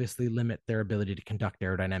to obviously limit their ability to conduct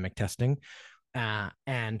aerodynamic testing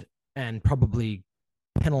and probably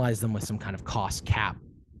penalize them with some kind of cost cap,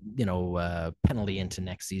 penalty into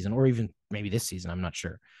next season, or even maybe this season. I'm not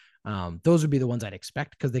sure. Those would be the ones I'd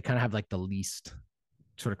expect, because they kind of have the least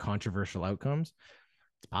sort of controversial outcomes.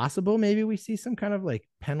 It's possible maybe we see some kind of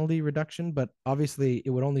penalty reduction, but obviously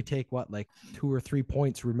it would only take 2 or 3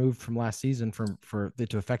 points removed from last season for it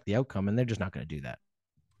to affect the outcome, and they're just not going to do that.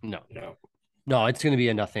 No, it's going to be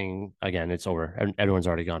a nothing. Again, it's over. Everyone's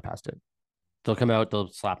already gone past it. They'll come out, they'll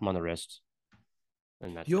slap them on the wrist.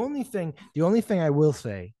 And that's the only thing I will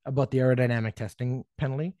say about the aerodynamic testing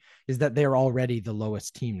penalty is that they're already the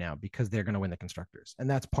lowest team now, because they're going to win the constructors. And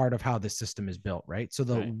that's part of how this system is built, right? So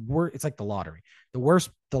it's like the lottery. The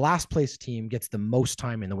last place team gets the most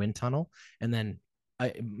time in the wind tunnel, and then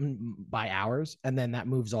by hours, and then that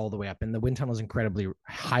moves all the way up. And the wind tunnel is incredibly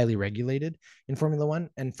highly regulated in Formula One.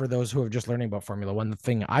 And for those who are just learning about Formula One, the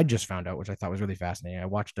thing I just found out, which I thought was really fascinating, I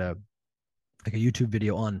watched a YouTube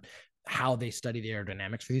video on how they study the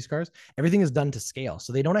aerodynamics for these cars. Everything is done to scale.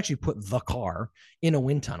 So they don't actually put the car in a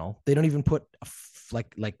wind tunnel. They don't even put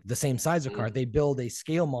like the same size of car. They build a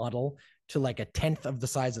scale model to 1/10 of the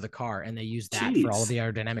size of the car, and they use that for all of the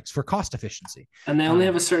aerodynamics for cost efficiency. And they only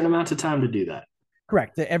have a certain amount of time to do that.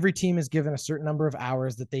 Correct. Every team is given a certain number of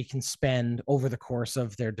hours that they can spend over the course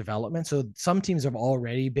of their development. So some teams have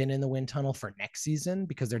already been in the wind tunnel for next season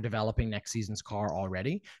because they're developing next season's car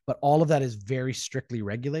already. But all of that is very strictly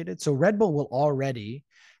regulated. So Red Bull will already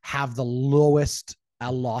have the lowest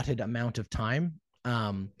allotted amount of time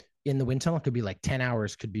in the wind tunnel. It could be 10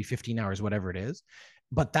 hours, could be 15 hours, whatever it is.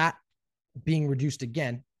 But that being reduced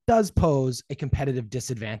again does pose a competitive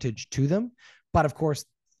disadvantage to them. But of course,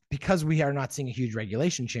 because we are not seeing a huge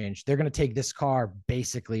regulation change, they're going to take this car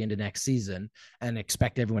basically into next season and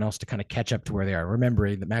expect everyone else to kind of catch up to where they are.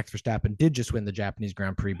 Remembering that Max Verstappen did just win the Japanese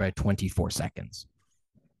Grand Prix by 24 seconds.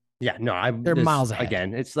 Yeah, no, they're miles ahead.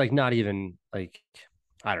 Again, it's not even I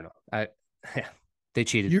don't know. They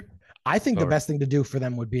cheated. I think the best thing to do for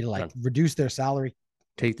them would be to reduce their salary,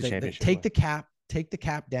 take the championship, take the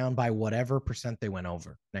cap down by whatever % they went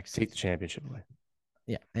over next season. Take the championship away.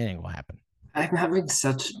 Yeah, anything will happen. I'm having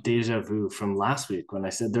such deja vu from last week when I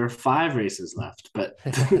said there are 5 races left, but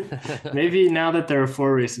maybe now that there are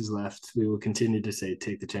 4 races left, we will continue to say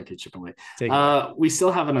take the championship away. We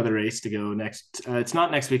still have another race to go next. It's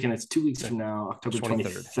not next weekend. It's 2 weeks from now, October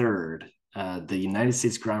 23rd. the United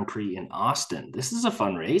States Grand Prix in Austin. This is a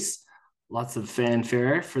fun race. Lots of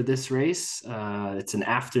fanfare for this race. It's an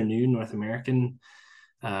afternoon North American.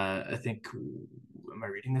 I think, am I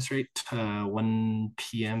reading this right? 1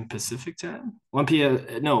 p.m. Pacific time? 1 p.m.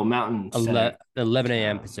 No, Mountain Standard. 11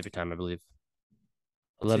 a.m. Pacific time, I believe.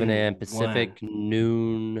 11 a.m. Pacific,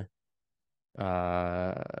 noon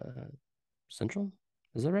Central.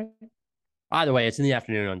 Is that right? Either way, it's in the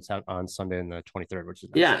afternoon on Sunday and the 23rd, which is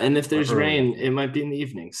nice. Yeah, and if there's rain, it might be in the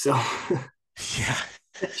evening. So yeah,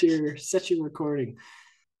 set your recording.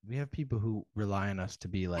 We have people who rely on us to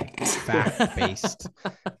be like fact-based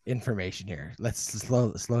information here. Let's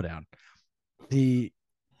slow down. The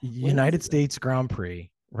United States Grand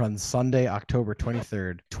Prix runs Sunday, October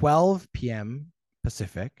 23rd, 12 p.m.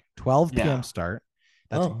 Pacific, 12 p.m. start.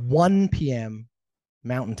 That's 1 p.m.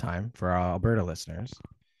 Mountain Time for our Alberta listeners.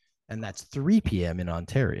 And that's 3 p.m. in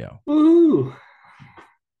Ontario. Woo!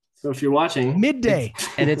 So if you're watching midday,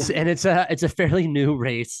 and it's a fairly new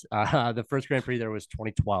race. The first Grand Prix there was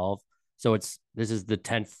 2012. So this is the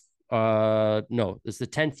 10th. No, this is the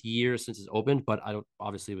 10th year since it's opened. But I don't,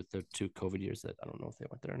 obviously with the 2 COVID years, that I don't know if they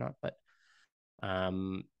went there or not. But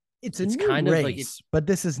it's new kind race, of like but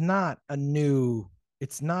this is not a new.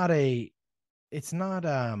 It's new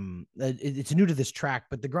to this track,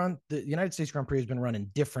 but the United States Grand Prix has been run in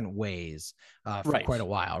different ways for quite a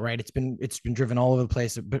while, right? It's been driven all over the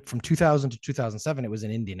place, but from 2000 to 2007, it was in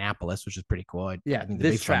Indianapolis, which is pretty cool. I think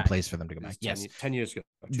the big fun place for them to go back. 10 years ago.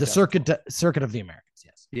 The circuit of the Americas.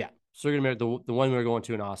 Yes. Yeah. Circuit of America, the one we were going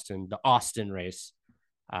to in Austin, the Austin race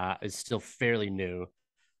is still fairly new.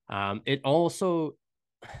 It also,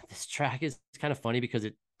 this track is kind of funny because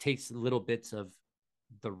it takes little bits of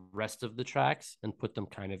the rest of the tracks and put them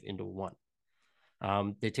kind of into one.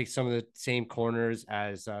 They take some of the same corners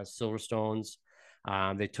as Silverstone's.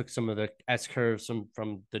 They took some of the S curves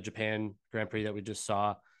from the Japan Grand Prix that we just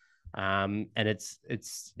saw. And it's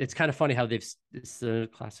kind of funny how it's the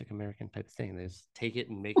classic American type of thing. They just take it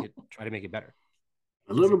and try to make it better.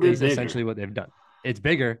 A little bit bigger. Essentially what they've done. It's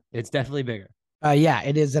bigger. It's definitely bigger. Yeah,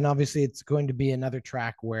 it is. And obviously it's going to be another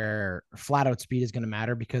track where flat out speed is going to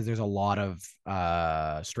matter because there's a lot of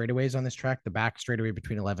straightaways on this track. The back straightaway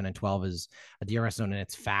between 11 and 12 is a DRS zone and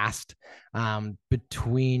it's fast.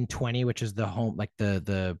 Between 20, which is the home, like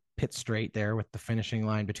the pit straight there with the finishing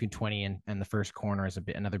line between 20 and the first corner is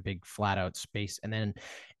another big flat out space. And then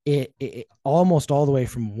it almost all the way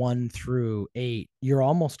from 1 through 8, you're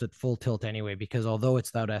almost at full tilt anyway, because although it's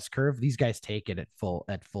that S curve, these guys take it at full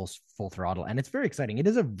throttle, and it's very exciting. It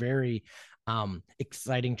is a very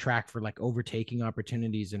exciting track for like overtaking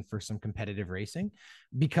opportunities and for some competitive racing,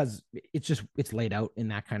 because it's laid out in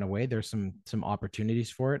that kind of way. There's some opportunities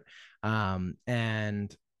for it.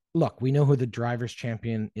 And look, we know who the driver's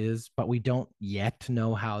champion is, but we don't yet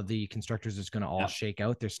know how the constructors is going to all shake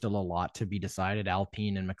out. There's still a lot to be decided.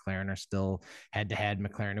 Alpine and McLaren are still head to head.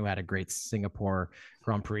 McLaren, who had a great Singapore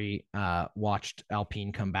Grand Prix, watched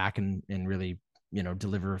Alpine come back and really,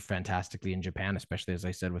 deliver fantastically in Japan, especially as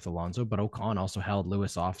I said with Alonso, but Ocon also held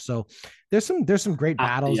Lewis off. So there's some great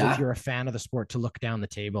battles if you're a fan of the sport to look down the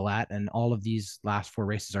table at, and all of these last 4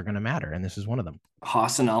 races are going to matter. And this is one of them.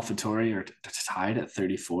 Haas and AlphaTauri are tied at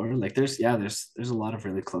 34. Like there's a lot of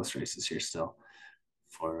really close races here still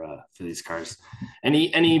for these cars.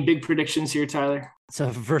 Any big predictions here, Tyler? So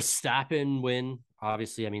Verstappen win,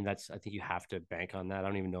 obviously. I mean, I think you have to bank on that. I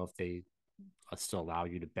don't even know if they still allow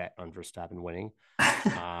you to bet on Verstappen winning.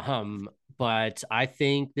 But I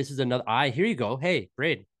think this is another. Here you go. Hey,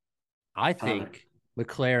 Braydon. I think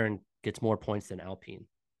McLaren gets more points than Alpine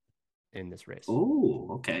in this race.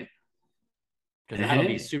 Oh, okay. Because that'll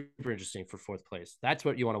be super interesting for 4th place. That's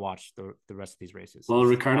what you want to watch the rest of these races. Well,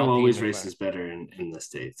 Ricardo always races better in the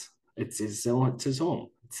States. It's his home. It's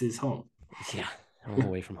his home. Yeah, I'm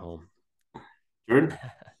away from home. Jordan?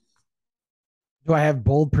 Do I have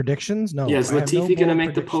bold predictions? No. Yeah, is Latifi going to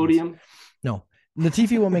make the podium? No.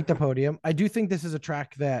 Latifi will make the podium. I do think this is a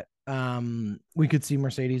track that we could see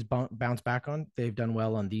Mercedes bounce back on. They've done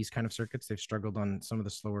well on these kind of circuits. They've struggled on some of the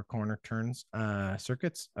slower corner turns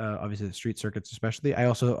circuits, obviously the street circuits especially. I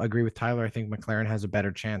also agree with Tyler. I think McLaren has a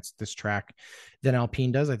better chance this track than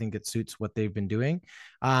Alpine does. I think it suits what they've been doing.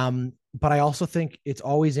 But I also think it's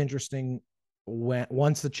always interesting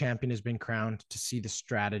once the champion has been crowned to see the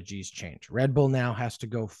strategies change. Red Bull now has to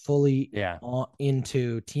go fully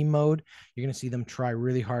into team mode. You're going to see them try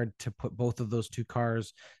really hard to put both of those 2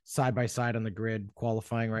 cars side by side on the grid,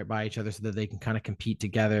 qualifying right by each other so that they can kind of compete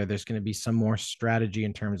together. There's going to be some more strategy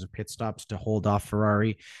in terms of pit stops to hold off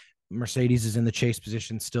Ferrari. Mercedes is in the chase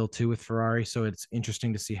position still too with Ferrari. So it's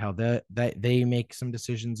interesting to see how they make some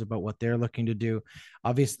decisions about what they're looking to do.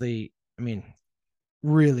 Obviously, I mean,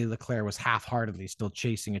 really Leclerc was half-heartedly still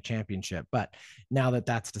chasing a championship. But now that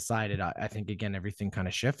that's decided, I think, again, everything kind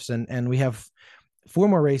of shifts. And we have 4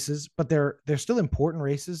 more races, but they're still important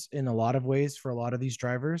races in a lot of ways for a lot of these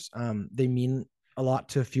drivers. They mean a lot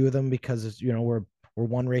to a few of them because, you know, we're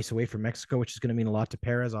 1 race away from Mexico, which is going to mean a lot to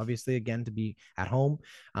Perez, obviously, again, to be at home.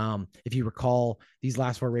 If you recall, these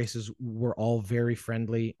last 4 races were all very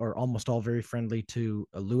friendly, or almost all very friendly to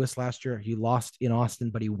Lewis last year. He lost in Austin,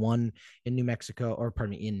 but he won in New Mexico, or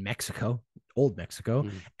pardon me, in Mexico, old Mexico,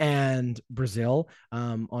 and Brazil,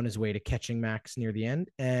 on his way to catching Max near the end.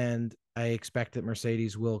 And I expect that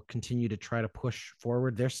Mercedes will continue to try to push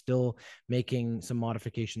forward. They're still making some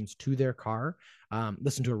modifications to their car.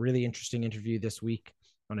 Listen to a really interesting interview this week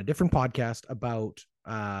on a different podcast about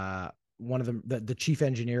one of the chief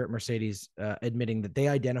engineer at Mercedes admitting that they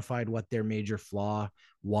identified what their major flaw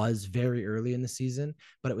was very early in the season,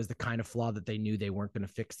 but it was the kind of flaw that they knew they weren't going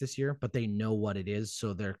to fix this year, but they know what it is.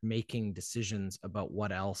 So they're making decisions about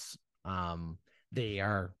what else they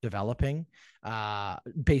are developing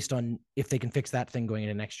based on if they can fix that thing going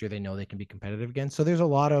into next year, they know they can be competitive again. So there's a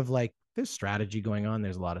lot of there's strategy going on.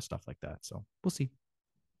 There's a lot of stuff like that. So we'll see.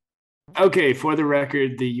 Okay, for the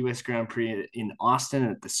record, the U.S. Grand Prix in Austin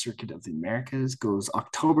at the Circuit of the Americas goes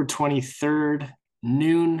October 23rd,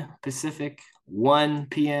 noon Pacific, 1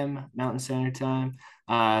 p.m. Mountain Standard Time.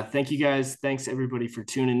 Thank you guys. Thanks everybody for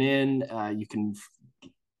tuning in. You can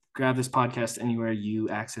grab this podcast anywhere you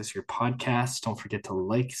access your podcasts. Don't forget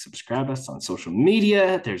to subscribe us on social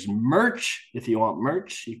media. There's merch. If you want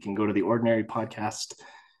merch, you can go to the Ordinary Podcast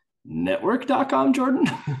Network.com, Jordan.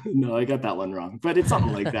 No, I got that one wrong, but it's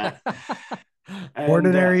something like that.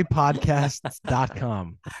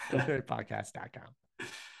 Ordinarypodcasts.com. Ordinarypodcast.com.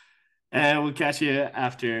 And we'll catch you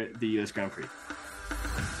after the US Grand Prix.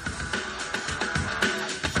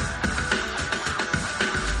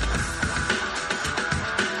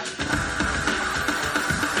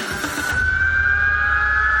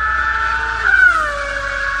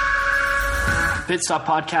 Pit Stop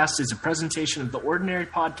Podcast is a presentation of the Ordinary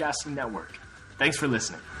Podcasting Network. Thanks for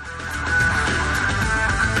listening.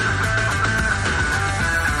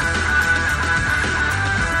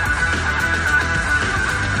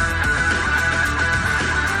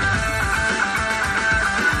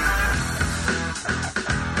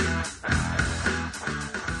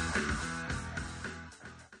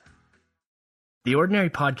 The Ordinary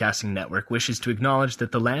Podcasting Network wishes to acknowledge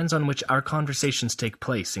that the lands on which our conversations take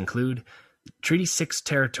place include Treaty 6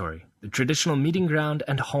 territory, the traditional meeting ground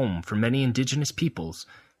and home for many indigenous peoples,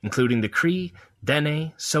 including the Cree,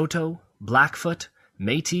 Dene, Soto, Blackfoot,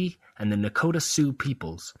 Métis, and the Nakota Sioux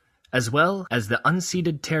peoples, as well as the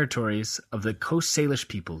unceded territories of the Coast Salish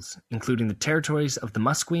peoples, including the territories of the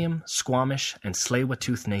Musqueam, Squamish, and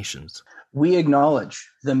Tsleil-Waututh nations. We acknowledge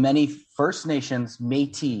the many First Nations,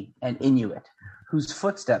 Métis, and Inuit, whose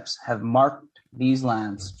footsteps have marked these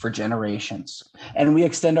lands for generations. And we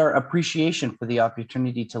extend our appreciation for the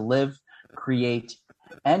opportunity to live, create,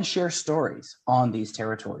 and share stories on these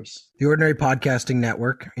territories. The Ordinary Podcasting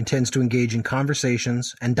Network intends to engage in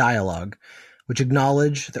conversations and dialogue which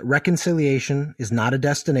acknowledge that reconciliation is not a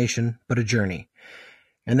destination, but a journey,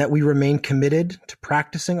 and that we remain committed to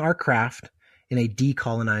practicing our craft in a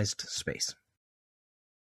decolonized space.